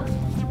চেনো না?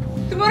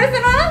 তুমি ওরে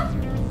চেনো না?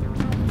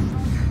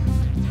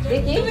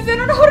 দেখি তুমি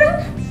চেনো না ওরে?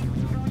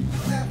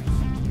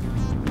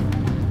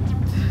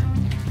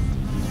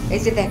 এই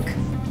যে দেখ,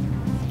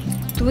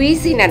 তুই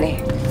চিনা নে।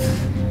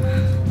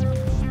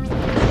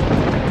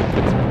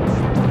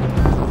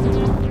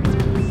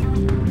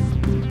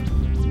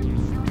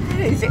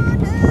 এই যে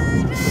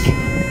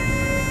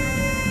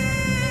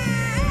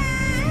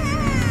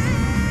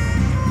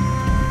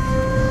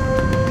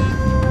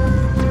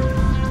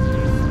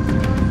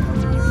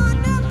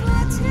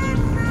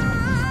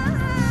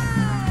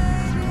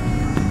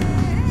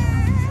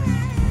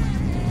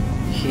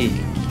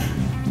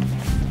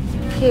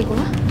কি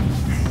এগুলো?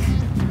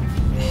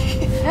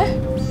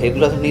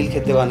 এগুলো তো নীল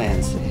খেতে বানায়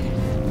আনছে।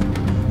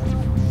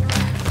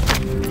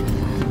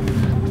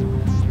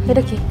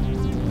 এটা কি?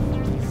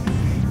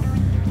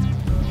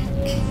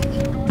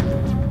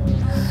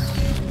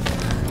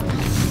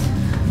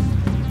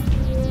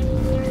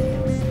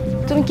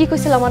 তুমি কি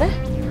কইছিল আমারে?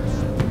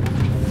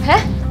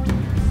 হ্যাঁ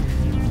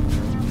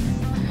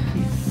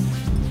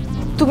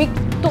তুমি,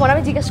 তোমার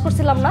আমি জিজ্ঞেস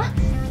করছিলাম না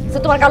যে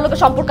তোমার কারোর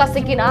লোকের সম্পর্ক আছে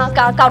কিনা,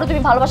 কারো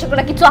তুমি ভালোবাসা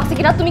কিনা, কিছু আছে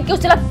কিনা? তুমি কেউ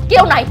ছিল?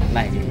 কেউ নাই।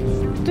 নাই।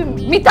 তুমি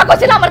মিথ্যা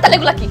কইছিল আমার। তাহলে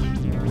এগুলা কি?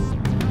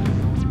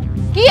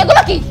 কি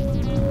এগুলা কি?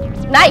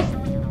 নাই।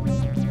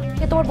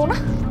 এ তোমার বউ না?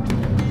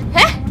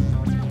 হ্যাঁ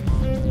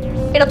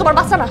এটা তোমার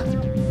বাচ্চা না?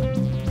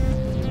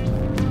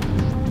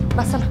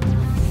 বাচ্চা না?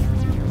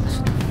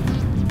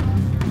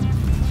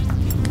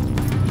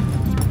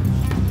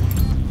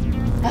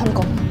 এখন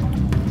কম,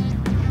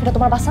 এটা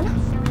তোমার বাচ্চা না?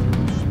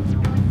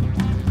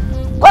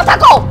 কথা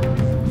কও,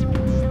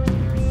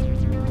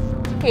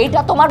 এইটা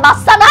তোমার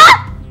বাচ্চা না?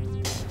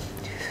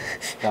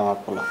 আমার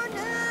পোলা।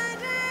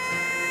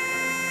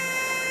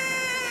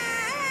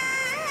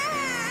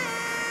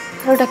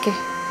 ওটা কে?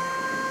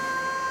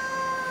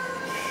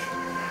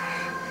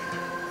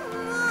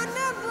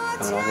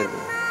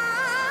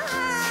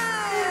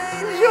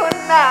 শোন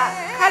না,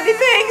 খালি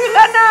তো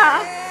এগুলো না,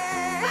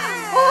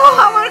 ও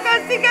আমার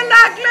কাছ থেকে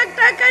লাখ লাখ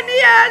টাকা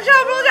নিয়ে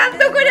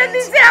সর্বশান্ত করে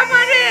দিছে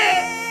আমারে।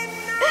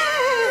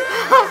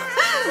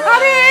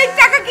 আরে এই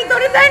টাকা কি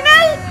তোরে দেয়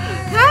নাই?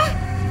 হ্যাঁ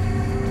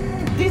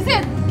দিছে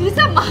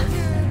দিছে মা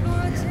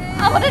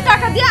আমাদের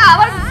টাকা দিয়ে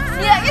আবার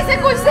নিয়ে গেছে।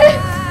 কইছে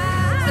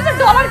এটা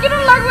ডলার কিনো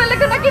লাগবে,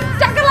 লেখা নাকি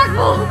টাকা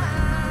লাগবে।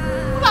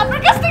 আপনার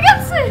কাছ থেকে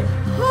আছে?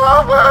 ও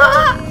মা,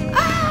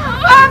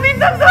 আমি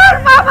তো তোর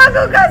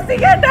মামাকে কাছ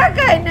থেকে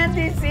টাকাই না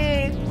দিছি,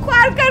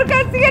 কার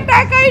কাছ থেকে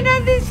টাকাই না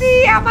দিছি,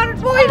 আমার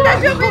বইটা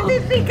জমিতে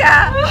টিকা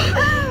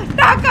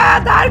টাকা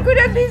ধার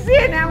করে দিছি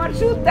না, আমার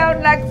সুদ দাউন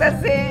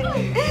লাগতেছে।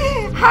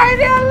 হায়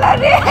রে আল্লাহ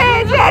রে,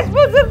 শেষ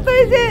পর্যন্ত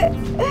যে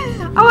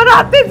আমার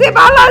হাতে যে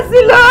বালা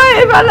ছিল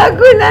এই বালা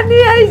কইলা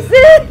নিয়ে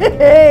আইছে।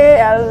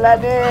 আল্লাহ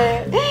রে,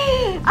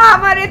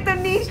 আমারে তো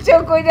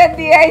নিশ্চয় কইরা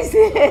দিয়ে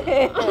আইছে।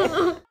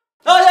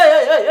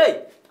 এই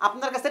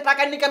আপনার কাছে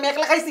টাকা নিয়ে আমি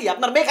একলা খাইছি,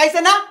 আপনার মেয়ে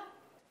খাইছে না?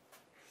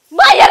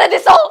 মাইয়ারে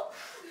দিছো,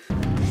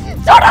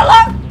 ছোট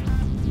লোক,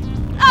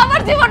 আমার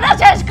জীবনটা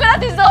শেষ করে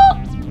দিছো।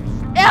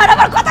 এখন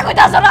আবার কথা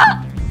কইতাছো না?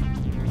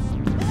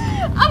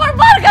 আমার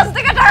মার কাছ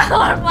থেকে টাকা,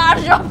 আমার মার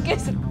সব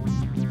কিছু।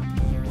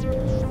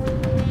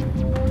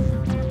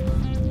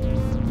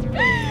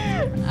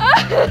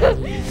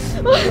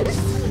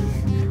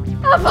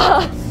 আপা,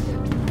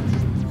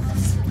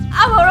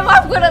 আমার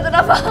মাফ করে দেন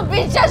আপা,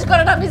 বিশ্বাস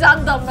করেন আমি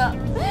জানতাম না,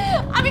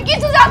 আমি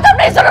কিছু জানতাম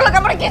না। এই ছোট লোক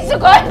আমার কিছু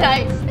কয়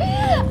নাই,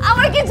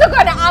 আমার কিছু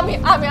কয় না। আমি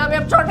আমি আমি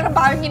ছোটটা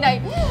ভাঙি নাই,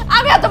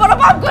 আমি এত বড়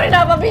পাপ করি না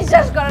আপা,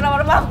 বিশ্বাস করেন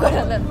আমার মাফ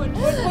করে দেন,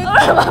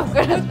 আমার মাফ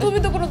করে দেন। তুমি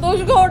তো কোনো দোষ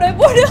করো নাই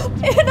বোন,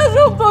 এটা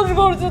সব দোষ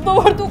করছে,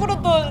 তোমার তো কোনো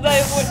দোষ নাই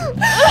বোন,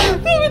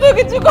 তুমি তো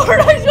কিছু করো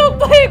নাই, সব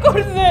তাই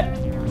করছে।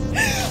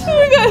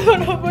 তুমি কাঁদো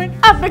না বোন।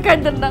 আপনি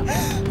কাঁদেন না,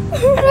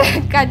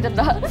 কাঁদেন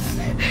না,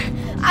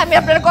 আমি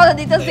আপনার কথা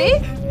দিতেছি,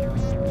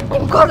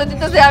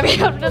 আমি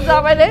আপনার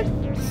জামাইরে,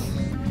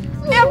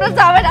 আপনার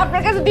জামাইরে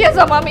আপনার কাছে দিয়ে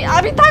যাবো।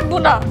 আমি থাকবো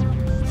না,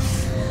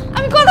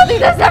 আমি কথা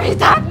দিতেছি, আমি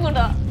থাকবো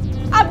না।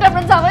 আপনি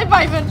আপনার জামাই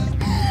পাইবেন,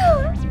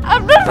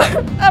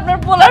 আপনার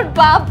পোলার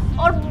বাপ,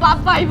 ওর বাপ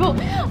পাইবো।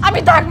 আমি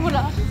থাকবো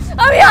না,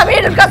 আমি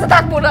এর কাছে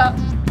থাকবো না।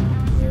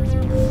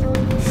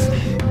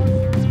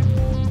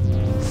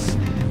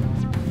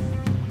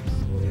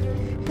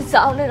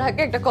 যাওনের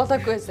আগে একটা কথা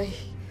কয়েছে,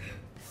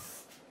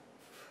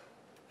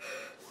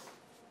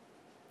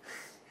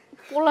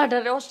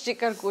 পোলাটারে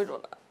অস্বীকার করো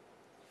না,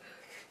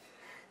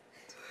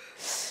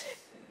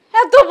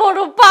 এত বড়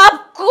পাপ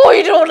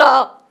কইরো না।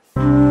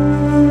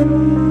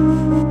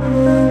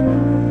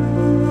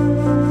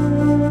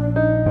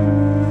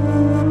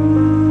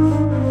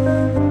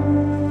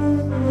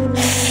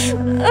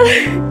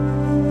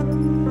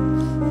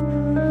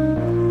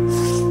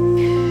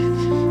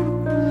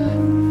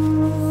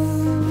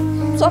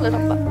 চলেন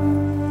আব্বা।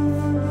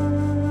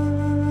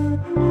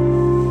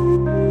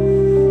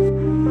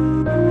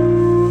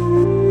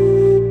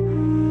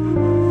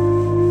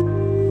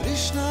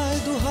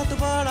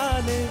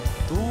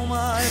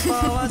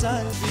 পাওয়া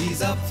যায়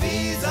ভিসা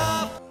ভিসা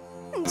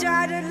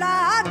যার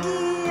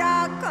লাগিয়া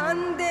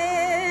কান্দে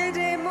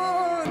রে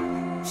মন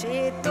সে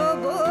তো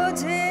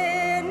বোঝে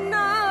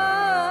না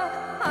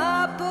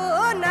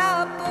আপন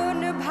আপন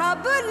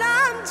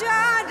ভাবলাম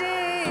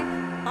যারে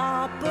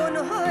আপন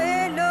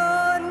হইল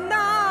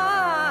না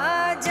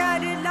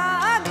যার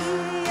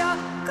লাগিয়া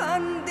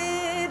কান্দে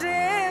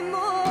রে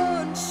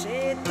মন সে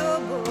তো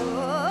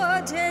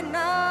বোঝে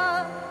না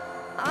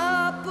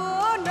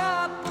আপন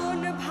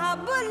আপন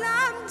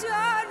ভাবলাম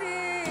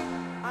যারে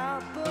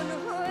আপন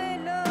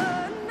হইল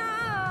না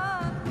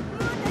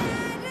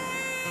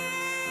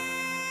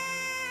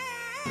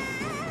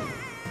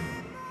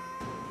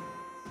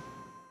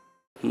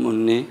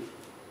মুন্নি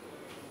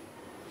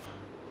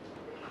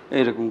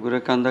এইরকম করে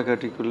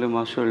কান্দাকাটি করলে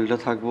মা শরীরটা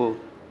থাকবো?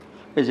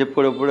 এই যে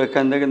পড়ে পড়ে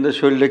কান্দা কান্দা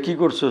শরীরটা কি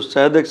করছোস?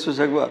 চায়া দেখছোস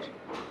একবার?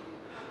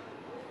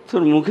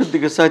 তোর মুখের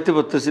দিকে চাইতে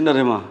পারতেছি না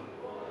রে মা।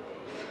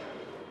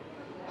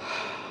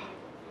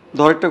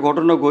 ধর একটা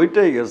ঘটনা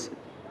ঘটেই গেছে,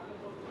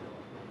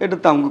 এটা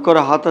তো আমাকে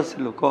করা হাত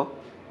আছিল।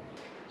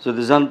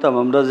 যদি জানতাম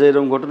আমরা যে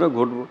এরকম ঘটনা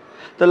ঘটবো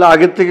তাহলে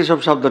আগের থেকে সব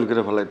সাবধান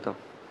করে ফেলাইতাম।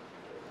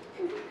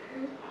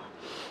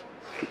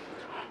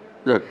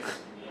 যাক,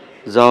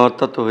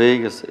 যাওয়ারটা তো হয়েই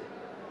গেছে।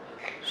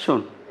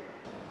 শোন,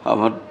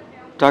 আমার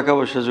টাকা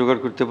পয়সা জোগাড়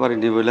করতে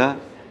পারিনি বলে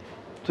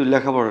তুই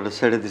লেখাপড়াটা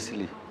ছেড়ে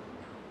দিছিলি।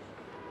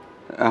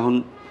 এখন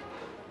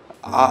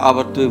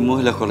আবার তুই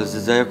মহিলা কলেজে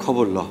যাই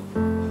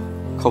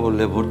খবর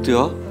লে ভর্তি হ।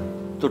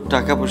 তোর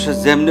টাকা পয়সা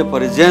যেমনে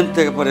পারে যেন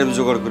থেকে পারে আমি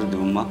জোগাড় করে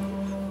দেবো। মা,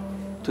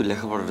 তুই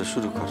লেখাপড়াটা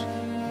শুরু কর,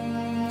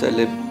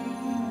 তাইলে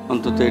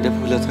অন্তত এটা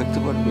ভুলে থাকতে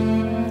পারবি।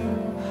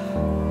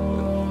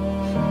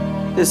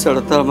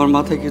 এছাড়া তো আমার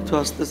মাথায় কিছু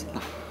আসতেছে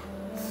না।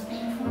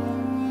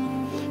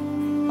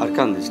 আর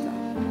কান্দিস না,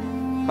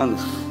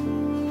 কান্দিস না,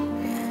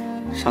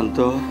 শান্ত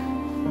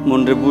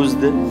মনরে বুঝ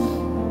দে।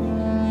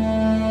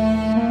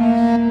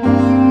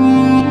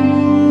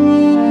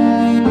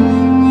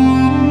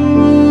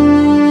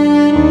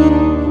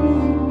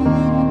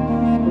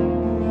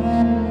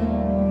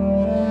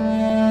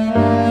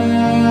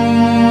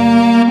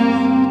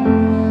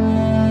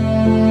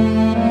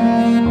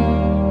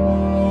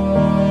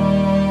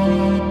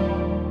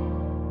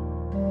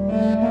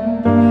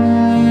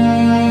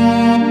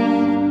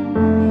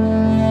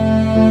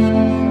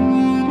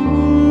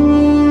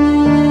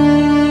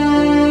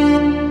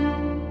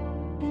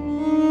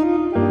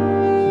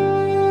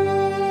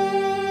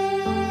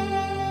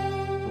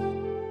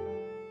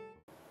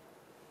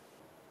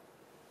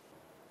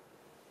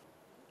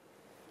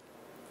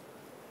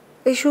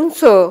 এই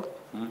শুনছো?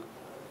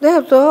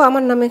 দেখো তো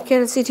আমার নামে কে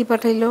চিঠি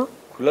পাঠাইলো।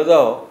 খুলে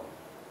দাও।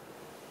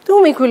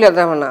 তুমি খুলে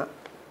দাও না।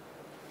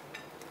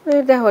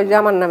 এই দেখো যে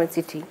আমার নামে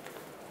চিঠি।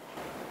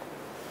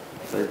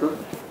 তাই তো?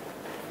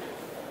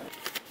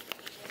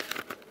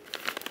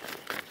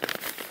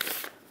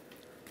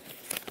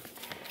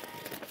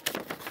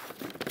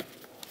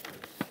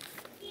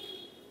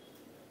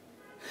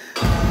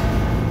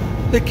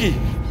 কি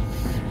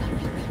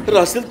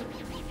রাসেল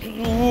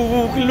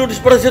উকিল নোটিশ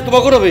পড়াচ্ছে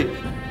তোমাকে হবে?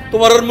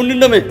 তোমার আর মুন্নির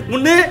নামে?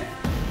 মুন্নি,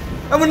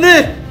 মুন্নি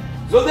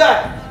জলদি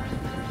আয়।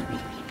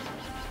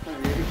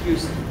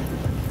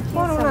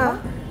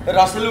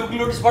 রাসেল উকিল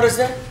নোটিশ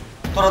পড়াচ্ছে,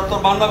 তোরা তোর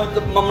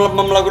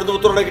মামলা করে দেবো।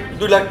 তোর নাকি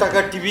 2 লাখ টাকা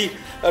টিভি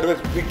আর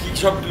কি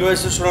সব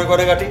লয়েছে সোনার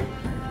ঘরে গাটি।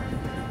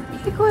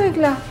 কি কই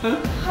এগুলা?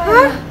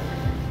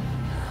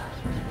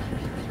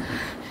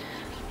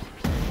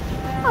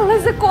 আল্লাহ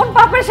যে কোন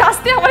পাপের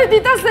শাস্তি আমারে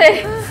দিতেছে।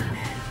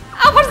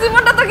 আমার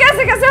জীবনটা তো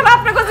গেছে গেছে, আর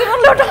আপনাকে জীবন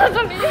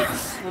লোটাটা নিয়ে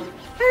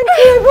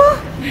কি হইব?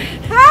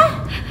 হ্যাঁ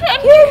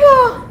কি হইব?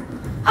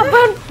 আব্বা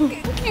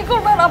কি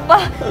করবেন আব্বা?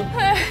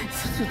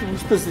 তুই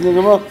বুঝতেছি না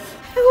রে মা।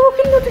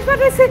 উকিল নোটিশ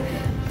পাঠাইছে,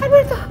 আমি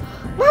তো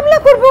মামলা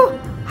করব।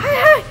 হায়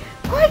হায়,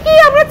 কই কি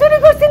আমরা চুরি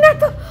করছি না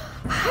তো?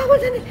 আমার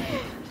জানি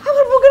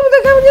আমার বুকের মধ্যে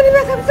কেমন জানি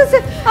ব্যথা করতেছে।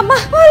 আম্মা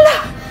আল্লাহ,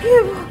 কি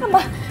হইব?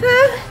 আম্মা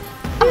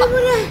আম্মা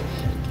বলে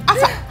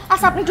আচ্ছা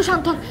আচ্ছা, আপনি একটু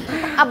শান্ত হন।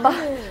 আব্বা,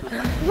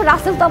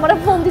 রাসেল তো আমার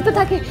ফোন দিতে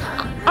থাকে,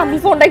 আমি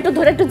ফোনটা একটু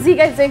ধরে একটু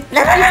জিগাইছে।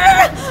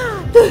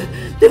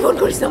 তুই ফোন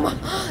করিস না মা,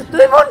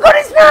 তুই ফোন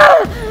করিস না।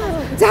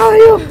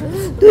 যাই হোক,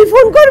 তুই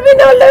ফোন করবি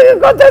না, লাগে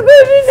কথা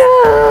কইবি না,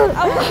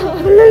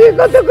 লাগে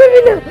কথা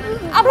কইবি না।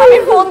 আমি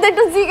ফোন দিয়ে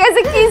একটু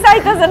জিগাইছে কি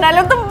চাইতেছে,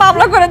 নাহলে তো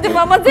মামলা করে দিব।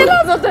 আমার জেল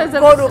হাজত হয়েছে।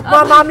 করুক মা,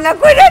 মামলা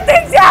কইরা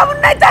দেখছি এমন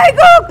নাই তাই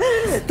হোক।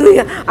 তুই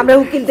আমরা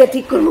উকিল দিয়ে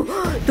ঠিক করবো।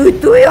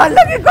 তুই আর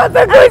লাগে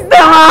কথা কইস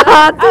না,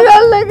 তুই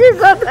আর লাগে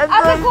কথা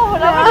আচ্ছা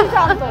কোহরা,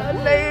 শান্ত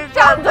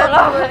শান্ত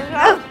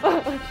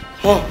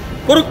হ্যাঁ,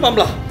 করুক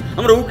মামলা,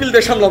 আমরা উকিল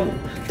দিয়ে সামলাম,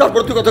 তারপর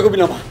তুই কথা কবি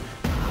না মা।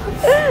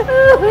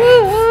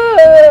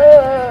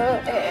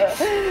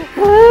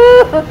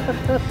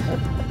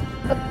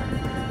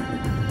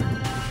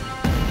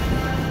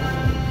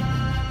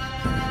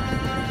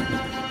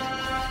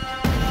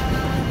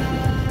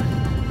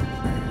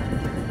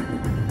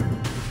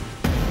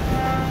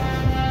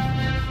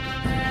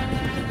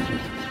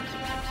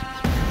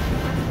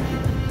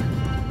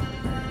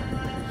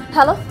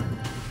 হ্যালো,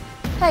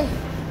 এই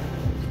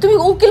তুমি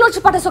উকিল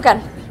নোটিশ পাঠাইছো কেন?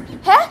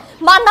 হ্যাঁ,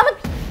 মার নামে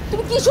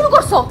তুমি কি শুরু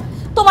করছো?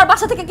 তোমার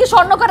বাসা থেকে কি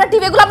স্বর্ণ করা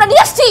টিভি এগুলো আমরা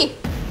নিয়ে আসছি?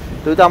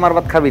 তুই তো আমার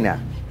ভাত খাবি না,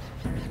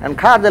 এখন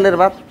খা জেলের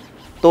ভাত।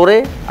 তোরে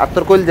আর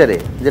তোর কলজারে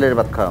জেলের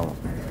ভাত খাওয়াবো,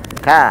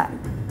 খা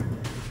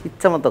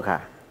ইচ্ছা মতো খা।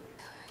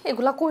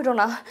 এগুলা কইরো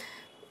না,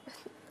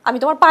 আমি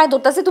তোমার পায়ে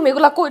ধরতেছি, তুমি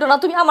এগুলা কইরো না।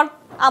 তুমি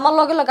আমার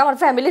লগে লগে আমার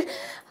ফ্যামিলির,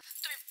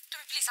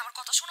 তুমি প্লিজ আমার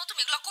কথা শোনো, তুমি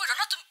এগুলা কইরো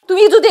না।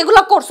 তুমি যদি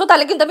এগুলা করছো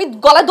তাহলে কিন্তু আমি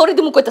গলায় দড়ি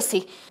দিমু কইতাছি।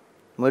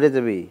 মরে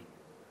যাবি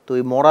তুই,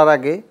 মরার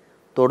আগে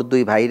তোর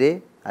দুই ভাইরে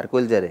আর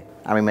কলজারে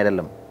আমি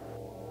মেরেলাম,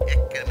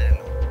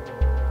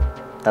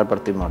 তারপর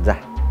তুই মর, যা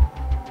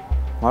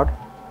মর।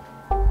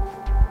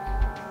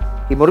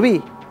 কি মরবি?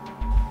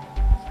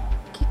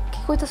 কি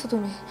কইতাছো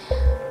তুমি?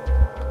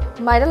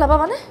 মাইরা লাবা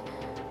মানে?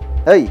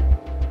 এই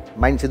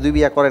মাইনসে দুই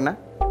বিয়া করে না,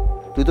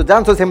 তুই তো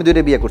জানছিস আমি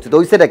দুইটা বিয়া করছি, তো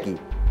ওইসেটা কি?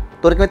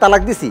 তোর কি আমি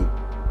তালাক দিছি?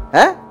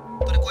 হ্যাঁ,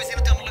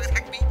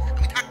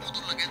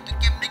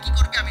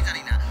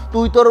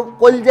 তুই তোর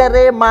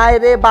কলজারে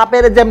মায়েরে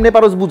বাপেরে যেমনে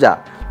পারস বুঝা,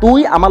 তুই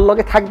আমার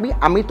লগে থাকবি,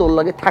 আমি তোর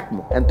লগে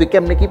থাকবো, তুই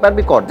কেমনে কি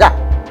পারবি কর, যা।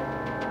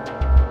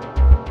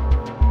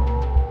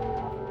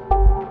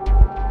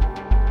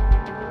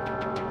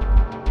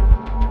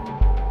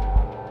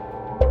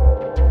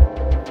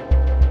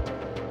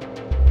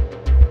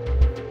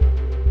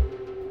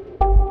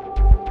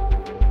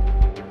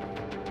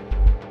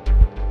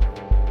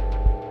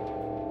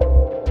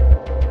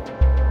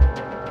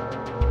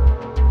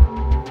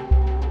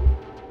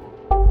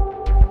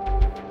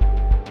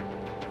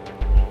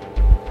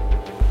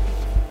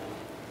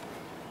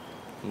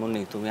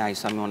 মনি, তুমি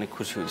আইসো, আমি অনেক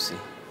খুশি হয়েছি,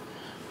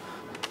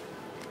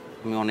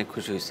 আমি অনেক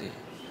খুশি হয়েছি।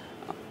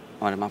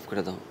 আমারে মাফ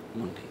করে দাও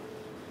মনি,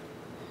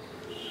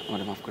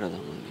 আমারে মাফ করে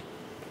দাও মনি।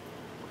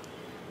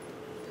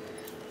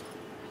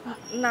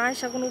 না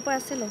আয়সা, কোনো উপায়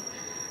আছিল?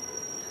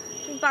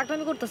 তুমি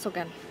পাগলামি করতেছো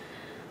কেন?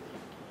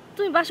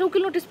 তুমি বাসা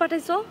উকিল নোটিশ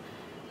পাঠাইছো,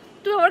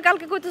 তুমি আবার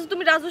কালকে কইতেছো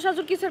তুমি রাজু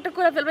সাজুর কিছু একটা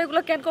করে ফেলবে,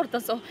 এগুলো কেন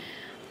করতেছো?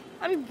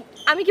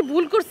 আমি কি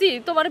ভুল করছি?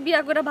 তোমার বিয়া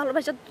করে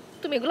ভালোবাসা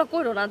তুমি এগুলো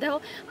করো না। দেখো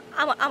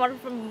আমার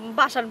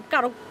বাসার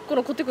কারো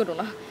কোনো ক্ষতি করো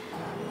না।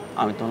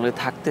 আমি তোমার লগে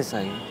থাকতে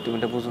চাই, তুমি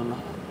এটা বুঝো না?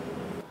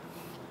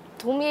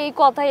 তুমি এই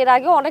কথা এর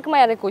আগে অনেক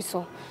মায়ারে কইছো।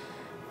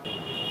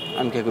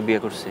 আমি কাউকে বিয়ে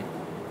করছি?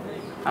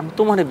 আমি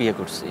তোমারে বিয়ে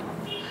করছি।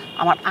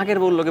 আমার আগের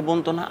বউর লগে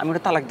বনতো না, আমি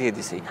ওটা তালাক দিয়ে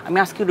দিছি। আমি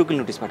আজকে উকিল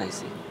নোটিশ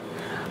পাঠাইছি,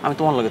 আমি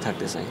তোমার লগে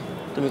থাকতে চাই।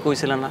 তুমি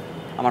কইছিলে না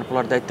আমার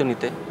পোলার দায়িত্ব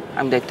নিতে,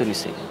 আমি দায়িত্ব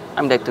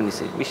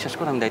নিছি, বিশ্বাস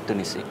করো, আমি দায়িত্ব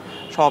নিছি।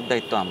 সব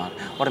দায়িত্ব আমার,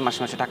 পরে মাসে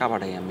মাসে টাকা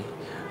পাঠাই। আমি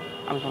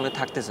তোমার লগে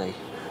থাকতে চাই।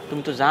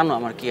 তুমি তো জানো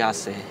আমার কি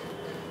আছে,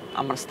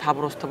 আমার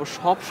স্থাবর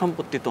সব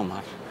সম্পত্তি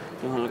তোমার,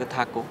 তুমি আমার লগে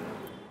থাকো।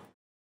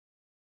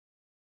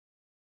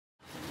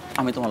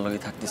 আমি তোমার লগে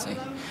থাকতে চাই,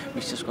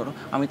 বিশ্বাস করো,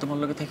 আমি তোমার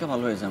লগে থেকে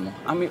ভালো হয়ে যাবো।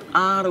 আমি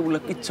আর ওগুলো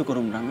কিচ্ছু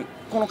করুম না, আমি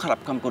কোনো খারাপ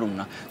কাম করুম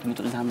না। তুমি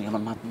তো জানি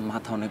আমার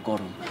মাথা অনেক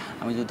গরম,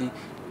 আমি যদি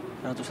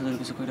রাতুর সাথে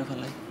কিছু করে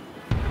ফেলাই,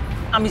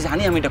 আমি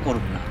জানি আমি এটা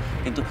করব না,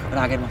 কিন্তু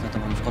রাগের মাথায় তো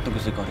মানুষ কত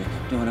কিছু করে।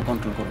 তুমি মানে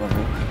কন্ট্রোল করবো,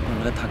 তুমি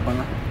বলে থাকবা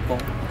না,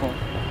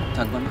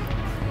 থাকবা না,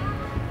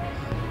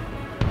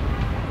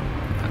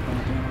 থাকবা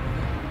না তুমি?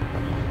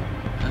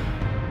 হ্যাঁ,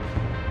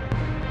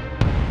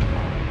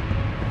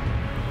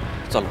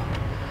 চলো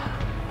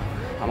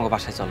আমাকে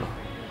বাসায় চলো।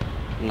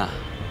 না,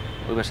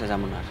 ওই বাসায়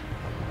যাবো না,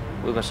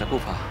 ওই বাসা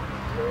কুফা,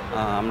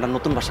 আমরা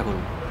নতুন বাসা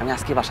করবো। আমি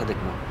আজকে বাসা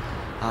দেখবো,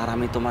 আর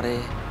আমি তোমারে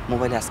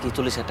মোবাইলে আজকে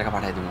 40,000 টাকা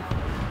পাঠিয়ে দেবো,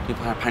 তুমি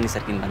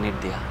ফার্নিচার কিনবা নেট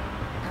দিয়া।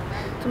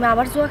 তুমি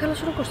আবার জুয়া খেলা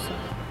শুরু করছো?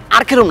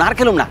 আর খেলুম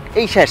না,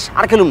 এই শেষ,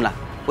 আর খেলুম না।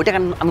 ওই টাকা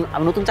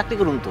আমি নতুন চাকরি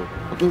করুন, তো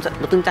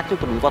নতুন চাকরি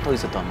করুন, কথা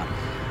হয়েছে তো আমার।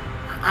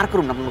 আর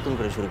করুন না, নতুন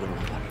করে শুরু করুন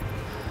আবার।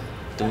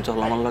 তুমি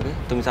চলো আমার লগে,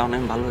 তুমি চাও না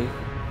আমি ভালো হই?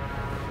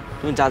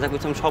 তুমি যা যা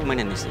করছো আমি সব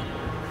মেনে নিছি।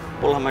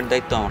 পোলামের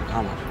দায়িত্ব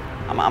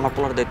আমার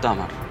পোলার দায়িত্ব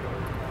আমার।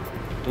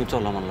 তুমি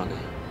চলো আমার লগে,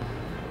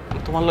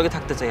 আমি তোমার লগে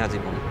থাকতে চাই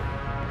আজীবন।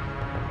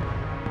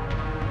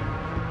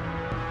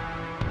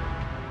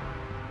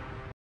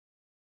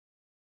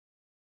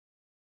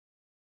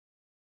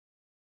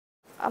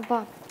 আব্বা।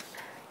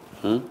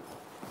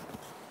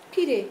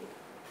 কি রে,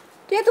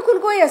 তুই এতক্ষণ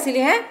কই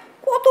আসিলি? হ্যাঁ,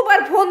 কতবার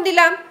ফোন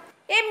দিলাম,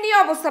 এমনি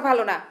অবস্থা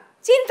ভালো না,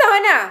 চিন্তা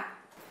হয় না?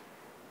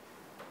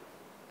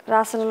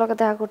 রাসেলের লগে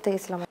দেখা করতে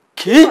গেছিলাম।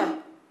 কি?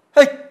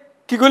 এই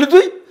কি কইলি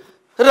তুই?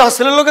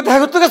 রাসেলের লগে দেখা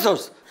করতে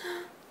গেছস?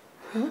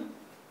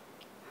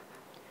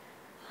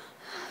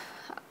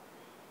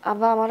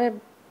 আব্বা,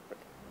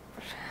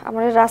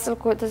 আমারে রাসেল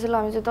কইতেছিল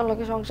আমি যদি তোর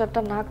লগে সংসারটা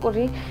না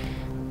করি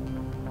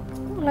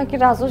নাকি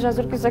রাজু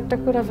সাজুর কিছু একটা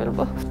করে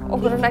ফেলবো,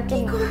 ওগুলো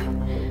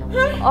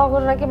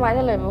নাকি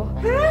মাইনে লাইবো।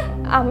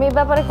 আমি এই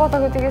ব্যাপারে কথা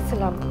কইতে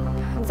গেছিলাম,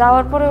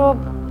 যাওয়ার পরে ও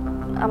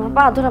আমার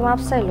পা ধরে মাপ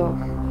চাইলো,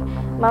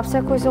 মাপ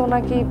চাই কইছে ও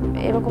নাকি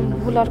এরকম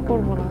ভুল আর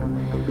করবো না।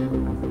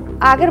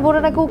 আগের বোনে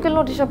নাকি উকিল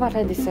নোটিশও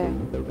পাঠাই দিছে,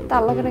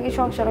 তার লগে নাকি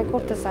সংসার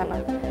করতে চায় না।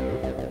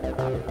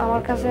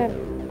 আমার কাছে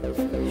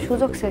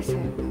সুযোগ চাইছে,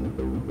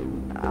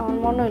 আমার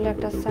মনে হইলো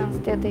একটা চান্স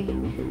দিয়ে দেখি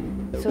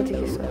যদি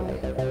কিছু হয়।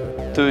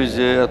 তুই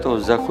যে এত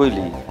যা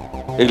কইলি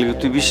এগুলো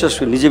তুই বিশ্বাস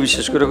করে, নিজে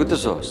বিশ্বাস করে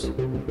কইতেছস?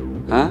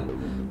 হ্যাঁ,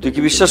 তুই কি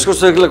বিশ্বাস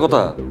করছো এগুলো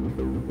কথা?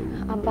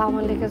 আব্বা,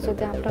 আমার লেগে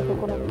যদি আপনাকে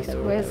কোনো কিছু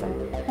হয়ে যায়,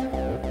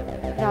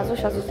 রাজু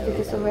সাজু যদি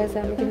কিছু হয়ে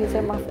যায়, আমি কি নিজে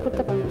মাফ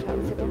করতে পারবো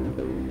সারা জীবন?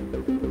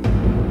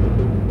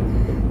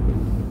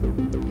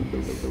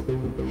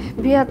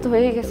 বিয়া তো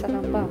হয়ে গেছে না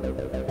আব্বা,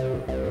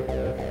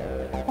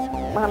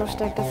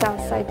 মানুষটা একটা চান্স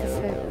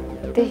চাইতেছে,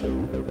 দেখি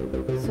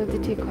যদি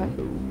ঠিক হয়।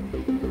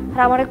 আর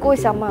আমারে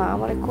কইছে আম্মা,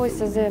 আমারে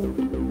কইছে যে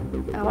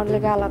আমার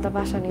লেগে আলাদা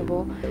বাসা নিব,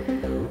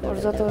 ওর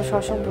যত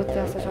সসম্পত্তি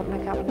আছে সব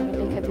নাকি আমার নামে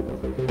লিখে দিব,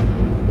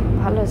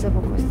 ভালো হয়ে যাবো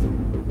কইছে।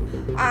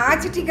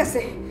 আচ্ছা ঠিক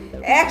আছে,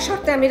 এক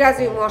শর্তে আমি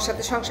রাজি হবো, ওর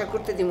সাথে সংসার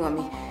করতে দিব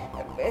আমি।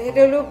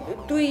 এটা হলো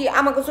তুই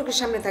আমাকে চোখের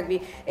সামনে থাকবি।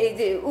 এই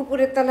যে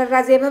উপরের তলার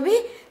রাজি এভাবে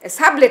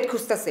সাবলেট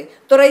খুঁজতেছে,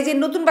 তোরা এই যে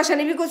নতুন বাসা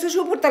নিবি কইছিস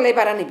উপর তলায়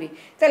ভাড়া নিবি,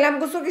 তাহলে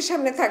আমাকে চোখের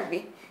সামনে থাকবি।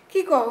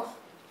 কি কও?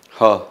 হ,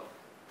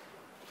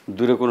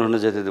 দূরে কোনো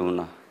যেতে দেবো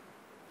না,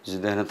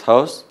 যদি এখানে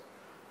থাকস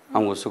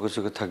আমাকে চোখে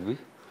চোখে থাকবি,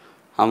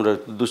 আমরা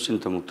একটু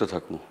দুশ্চিন্তা মুক্ত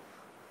থাকবো।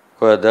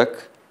 কয়া দেখ,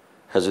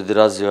 হ্যাঁ যদি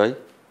রাজি হয়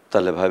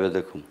তাহলে ভাইবে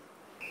দেখুন।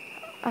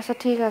 আচ্ছা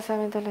ঠিক আছে,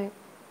 আমি তাহলে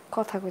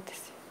কথা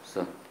কইতেছি।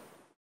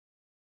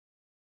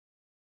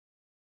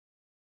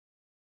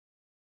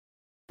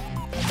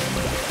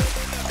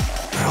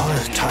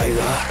 Royal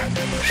Tiger,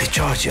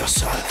 recharge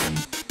yourself.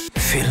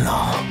 Feel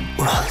now,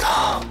 উড়াল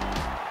দাও।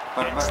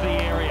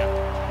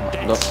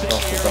 10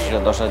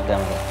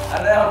 দেন।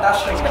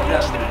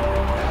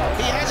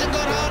 He hasn't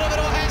got hold of it,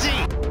 or has he?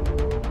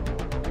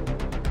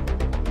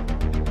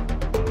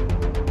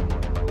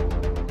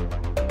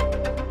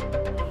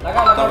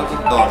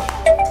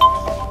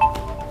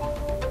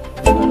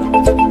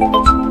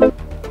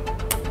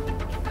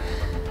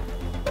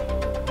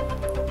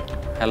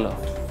 Hello.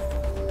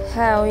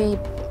 হ্যাঁ, ওই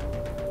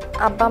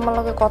আব্বা আমার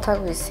লগে কথা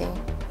কইছি,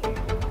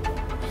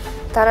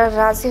 তারা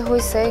রাজি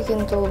হয়েছে,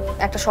 কিন্তু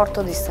একটা শর্ত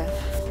দিছে।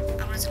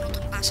 আমরা যে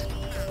নতুন বাসা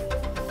নিব না,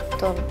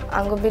 তো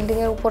আঙ্গ বিল্ডিং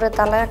এর উপরে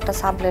তালায় একটা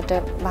সাবলেটে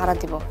ভাড়া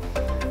দিব।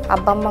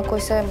 আব্বা আম্মা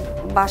কইছে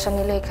বাসা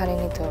নিলে এখানে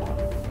নিতে হবে।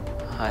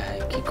 হায়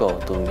হায়, কি কও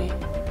তুমি?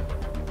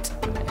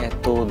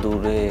 এত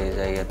দূরে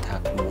যাইয়া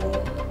থাকবো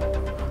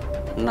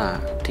না?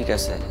 ঠিক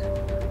আছে,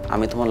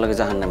 আমি তোমার লগে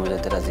জাহান্নামে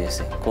যেতে রাজি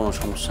আছি, কোনো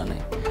সমস্যা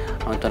নেই।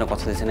 আমি তোমার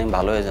কথা দিচ্ছি না, আমি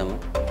ভালো হয়ে যাবো,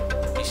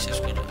 বিশ্বাস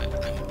করো,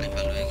 আমি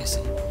ভালো হয়ে গেছি।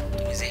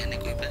 তুমি যেখানে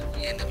কইবা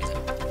এখানে আমি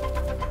যাবো।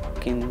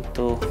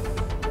 কিন্তু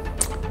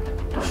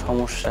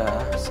সমস্যা,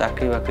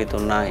 চাকরি বাকরি তো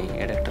নাই,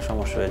 এটা একটা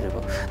সমস্যা হয়ে যাবো।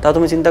 তাও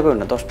তুমি চিন্তা করো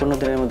না, 10-15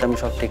 দিনের মধ্যে আমি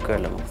সব ঠিক করে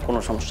নেবো, কোনো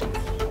সমস্যা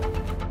নেই।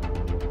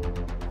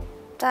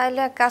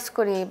 তাইলে এক কাজ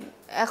করি,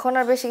 এখন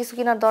আর বেশি কিছু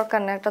কেনার দরকার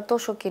নেই, একটা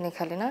তোষক কিনে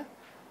খালি না।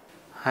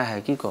 হ্যাঁ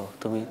হ্যাঁ, কি কও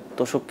তুমি?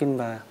 তোষক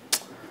কিনবা?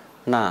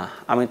 না,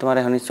 আমি তোমার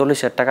এখন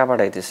 40,000 টাকা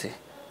পাঠাইতেছি।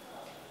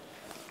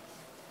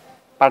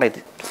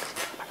 40,000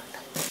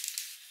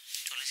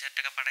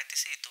 টাকা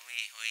পাঠাইতেছি, তুমি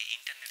ওই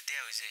ইন্টারনেট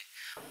দিয়ে ওই যে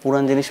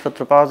পুরান জিনিসপত্র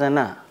পাওয়া যায়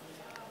না,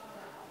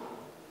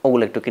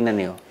 ওগুলো একটু কিনে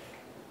নিও,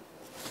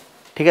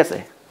 ঠিক আছে?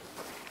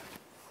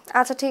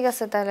 আচ্ছা ঠিক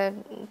আছে, তাহলে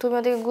তুমি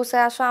ওদিকে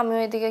গুছায় আসো, আমি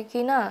ওইদিকে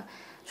কিনা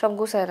সব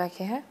গুছায়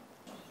রাখি। হ্যাঁ,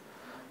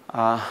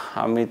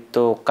 আমি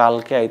তো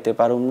কালকে আইতে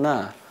পারুম না,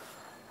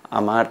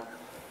 আমার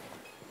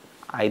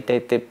আইতে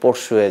আইতে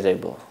পরশু হয়ে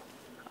যাইব।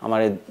 আমার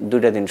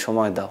 2টা দিন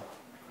সময় দাও,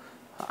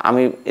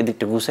 আমি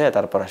এদিকটা গুছাই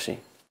তারপর আসি।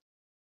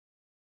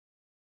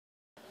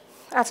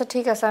 আচ্ছা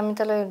ঠিক আছে, আমি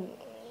তাহলে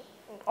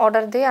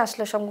অর্ডার দিয়ে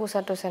আসলে সব গুছা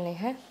টুছা নিই।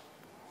 হ্যাঁ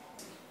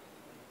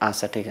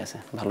আচ্ছা ঠিক আছে,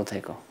 ভালো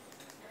থেকো,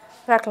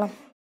 রাখলাম।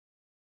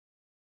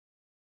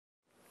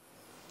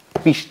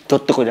 বিষ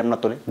ধরতে কইলাম না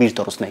তোরে, বিষ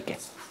ধরস নাই কে?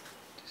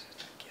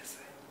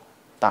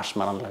 তাস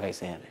মারান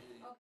লাগাইছে আরে।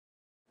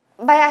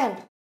 ভাই আহেন,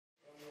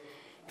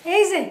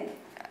 এই যে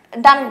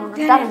ডানের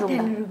রুম,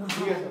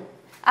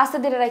 আস্তে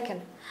ধীরে রাখেন।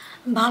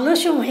 ভালো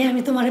সময়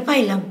আমি তোমারে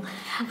পাইলাম,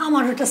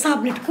 আমার ওটা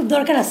সাবলেট খুব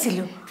দরকার আছিল।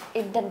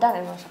 এই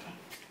ডানের বসা,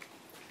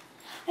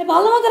 এই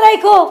ভালো মতো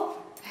রাখো।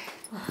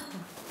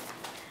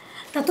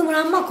 তা তোমার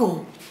আম্মা কো?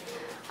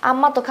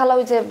 আম্মা তো খালা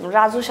ওই যে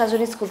রাজু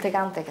সাজুর স্কুল থেকে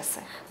আনতে গেছে।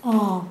 ও,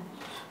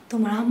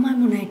 তোমার আম্মা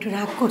মনে হয় একটু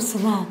রাগ করছে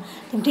না,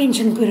 তুমি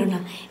টেনশন করো না,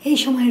 এই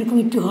সময় এরকম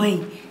একটু হয়,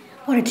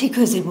 পরে ঠিক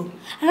হয়ে যাবো।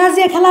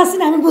 রাজিয়া খেলা আছে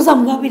না, আমি বুঝাম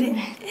গাবিরে।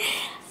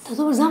 তা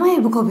তোমার জামাই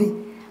এবো কবে?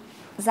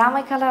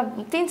 জামাই খালা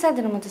 3-4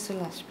 দিনের মধ্যে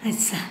চলে আসবে।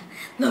 আচ্ছা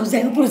নাও,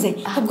 যাই উপরে যাই,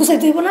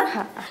 গুছাইতে হইব না।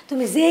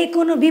 তুমি যে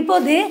কোনো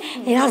বিপদে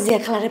এই রাজিয়া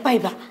খেলারে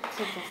পাইবা।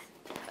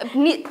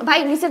 ভাই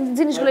নিচের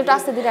জিনিসগুলো একটু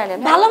আস্তে ধীরে আনেন,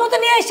 ভালো মতো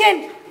নিয়ে আসেন,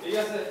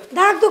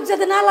 দাগ দুগ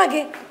যাতে না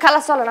লাগে। খালা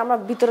চলেন আমরা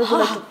ভিতরে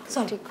গুলো একটু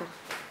ঠিক করি।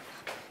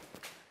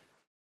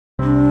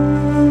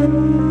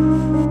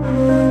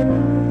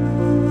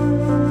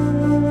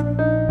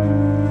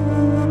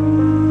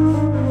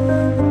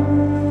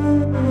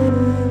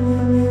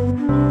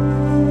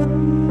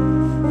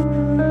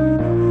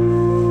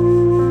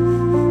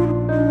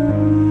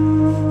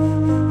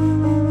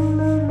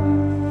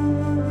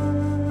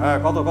 হ্যাঁ,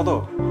 কত কত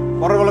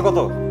পরের বলে কত?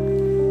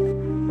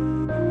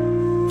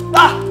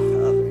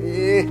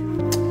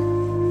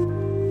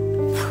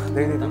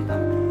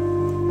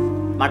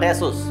 মাঠে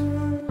আসোস?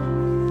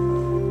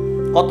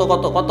 কত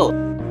কত কত?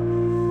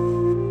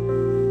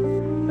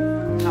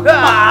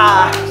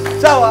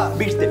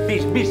 20 দে,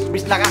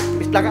 20 লাগা,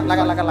 20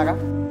 লাগা।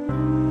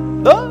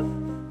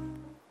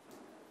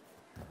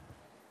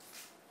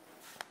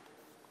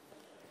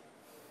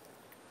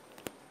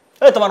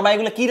 এই তোমার মা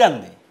এগুলো কি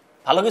রান্ধে?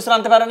 ভালো কিছু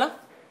রাঁধতে পারে না?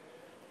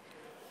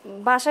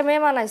 বাসা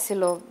মেহমান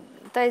আইছিল,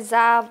 তাই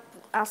যা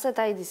আছে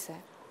তাই দিছে।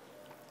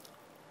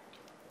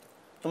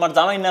 তোমার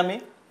জামাই না আমি,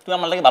 তুমি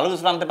আমার লাগে ভালো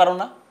কিছু আনতে পারো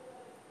না?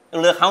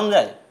 এগুলো খাওন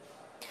যায়?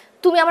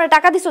 তুমি আমার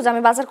টাকা দিছো যে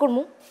আমি বাজার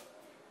করবো?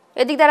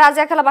 এদিক দিয়ে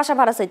রাজিয়া খেলা বাসা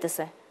ভাড়া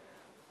চাইতেছে।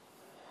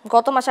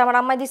 গত মাসে আমার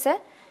আম্মাই দিছে,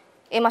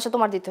 এই মাসে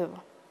তোমার দিতে হবে।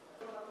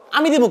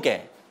 আমি দিব কে?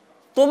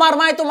 তোমার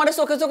মায় তোমার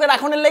চোখে চোখে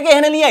রাখনের লেগে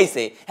হেনে নিয়ে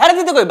আইছে, হ্যাঁ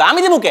দিতে কইবা, আমি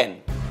দিব কেন?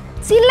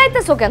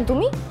 চিল্লাইতেছো কেন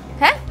তুমি?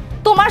 হ্যাঁ,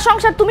 তোমার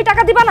সংসার তুমি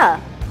টাকা দিবা না?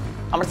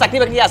 আমার চাকরি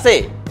বাকরি আছে,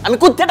 আমি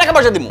কোথা টাকা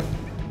পয়সা দিব?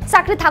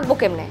 চাকরি থাকবো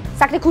কেমনে?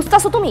 চাকরি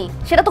খুঁজতাছো তুমি?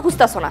 সেটা তো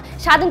খুঁজতাছো না,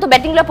 সারাদিন তো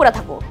ব্যাটিং লয়ে পড়ে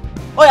থাকো।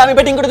 ওই আমি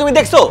ব্যাটিং করে তুমি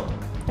দেখছো?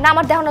 না,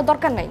 আমার দেখানোর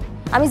দরকার নাই।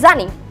 আমি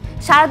জানি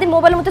সারাদিন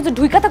মোবাইলের মধ্যে যে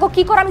ঢুইকা থাকো,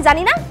 কি করো আমি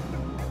জানি না।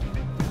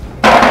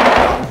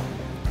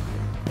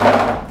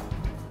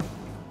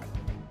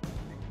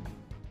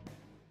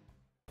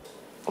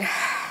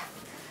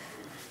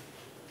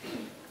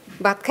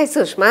 ভাত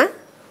খাইছোস মা?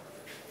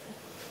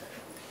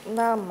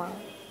 না মা।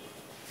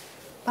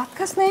 ভাত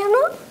খাস নাই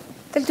এখনো?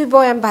 তাহলে তুই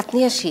বয়, আমি ভাত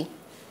নিয়ে আসি।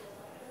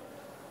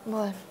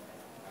 বল।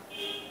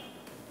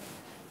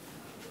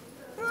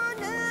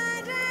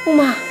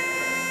 উমা,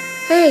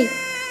 এই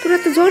তোরা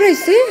তো জ্বর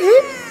হইছে?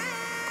 হ্যাঁ,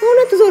 কোন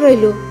তো জ্বর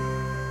হইলো?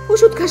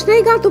 ওষুধ খাস নাই?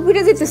 গা তো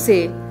পুড়ে যেতেছে।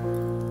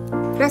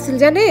 রাসেল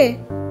জানে?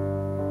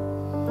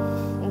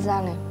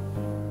 জানে।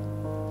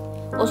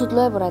 ওষুধ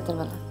লয়ে পড়ে রাতের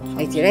বেলা।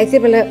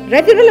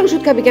 রাতের বেলা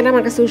ওষুধ খাবি কেন?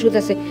 আমার কাছে ওষুধ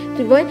আছে,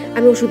 তুই বয়,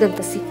 আমি ওষুধ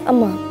আনতেছি।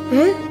 আম্মা,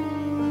 হ্যাঁ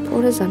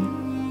পরে যান।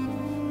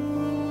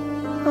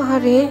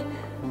 আরে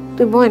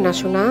তুই বয় না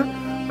শোনা,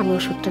 আমি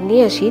ওষুধটা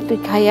নিয়ে আসি, তুই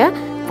খাইয়া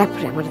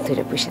তারপরে আমার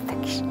ধরে বসে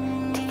থাকিস,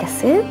 ঠিক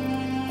আছে?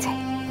 যাই।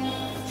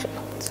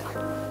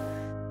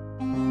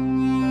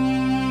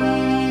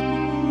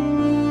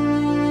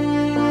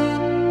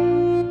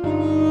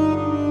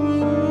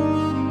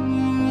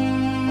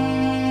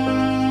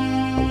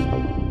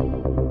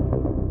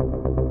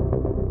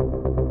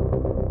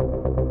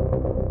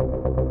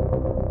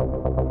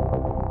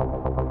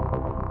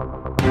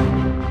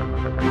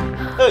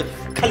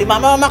 খালি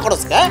মামা মামা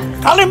করস কে?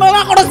 খালি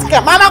মামা করস কে?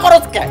 মামা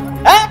করস কে?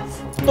 হ্যাঁ,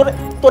 তোরে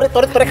তোরে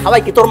তোরে তোরে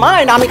খাওয়াই কি তোর মা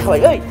না আমি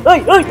খাওয়াই? ওই ওই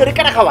ওই তোরে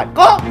কেন খাওয়াই?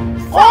 ক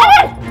ও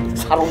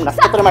সারুম না,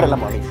 তোরে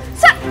মারলাম আমি।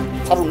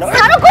 সারুম না,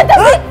 সারু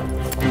কইতাছি।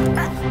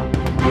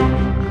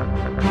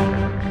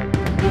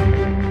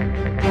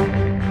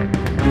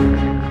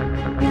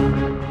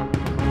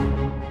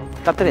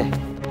 তাড়াতাড়ি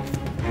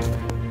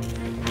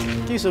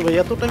কি হইছে ভাই?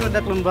 এত টাইমে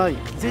ডাকলেন ভাই?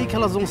 যেই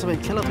খেলা জমছে ভাই,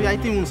 খেলা তুই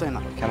আইতেই মন চায়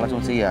না। খেলা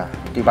চলছে ইয়া,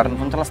 তুই বাটন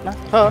ফোন চালাস না?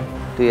 হ্যাঁ।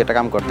 তুই এটা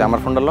কাম করতে আমার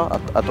ফোনটা লো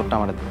আর তোরটা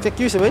আমার দে।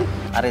 কি হইছে ভাই?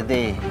 আরে দে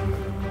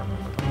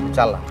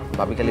চালা,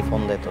 ভাবি খালি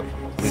ফোন দেয় তোর,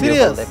 ভিডিও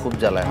Serious? কল দেয়, খুব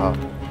জ্বালায়। হ্যাঁ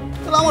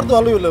তাহলে আমার তো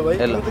ভালোই হলো ভাই,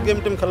 হলো। আমি তো গেম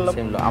টেম খেললাম।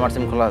 সিম লো, আমার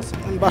সিম খোলা আছে।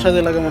 বাসায়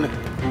দিয়ে লাগে মনে।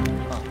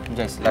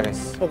 যাইস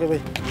লাগাইস। ওকে ভাই,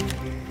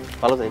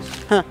 ভালো যাইস।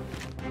 হ্যাঁ।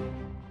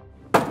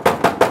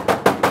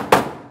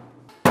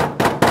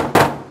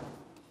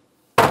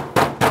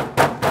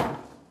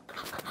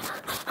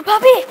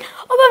 ভাবি,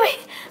 ও ভাবি,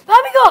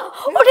 ভাবি গো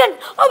ওঠেন,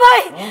 ও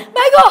ভাই,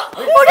 ভাই গো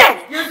ওঠেন।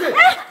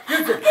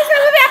 কিসে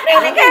ভাবি আপনি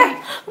এদিকে?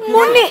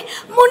 মুন্নি,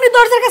 মুন্নি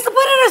দরজার কাছে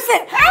পড়ে রয়েছে,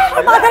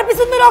 ওর মাথার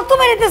পিছনে রক্ত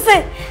বেরিয়েছে।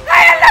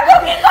 আয় আল্লাহ গো,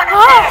 কি করে?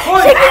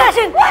 শিগগির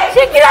আসেন,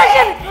 শিগগির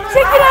আসেন,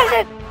 শিগগির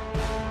আসেন।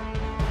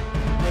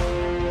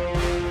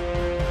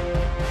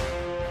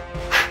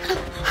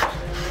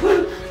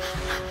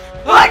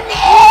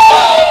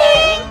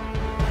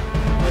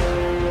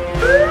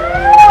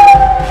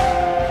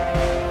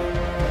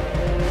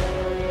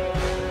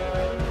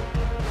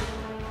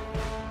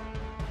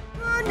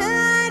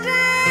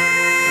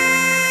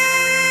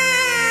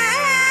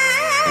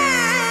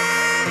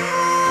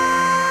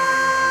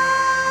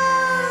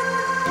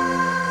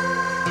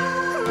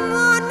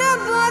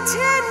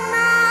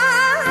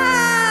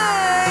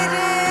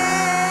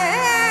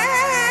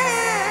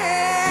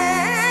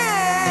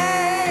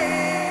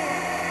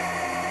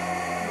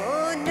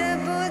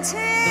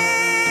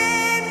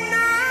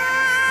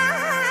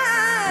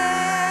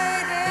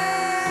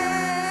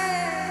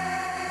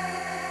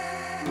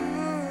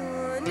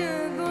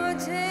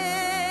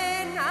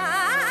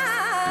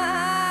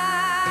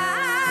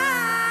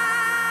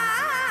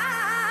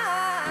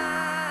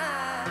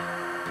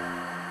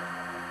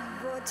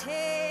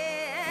 বোঝে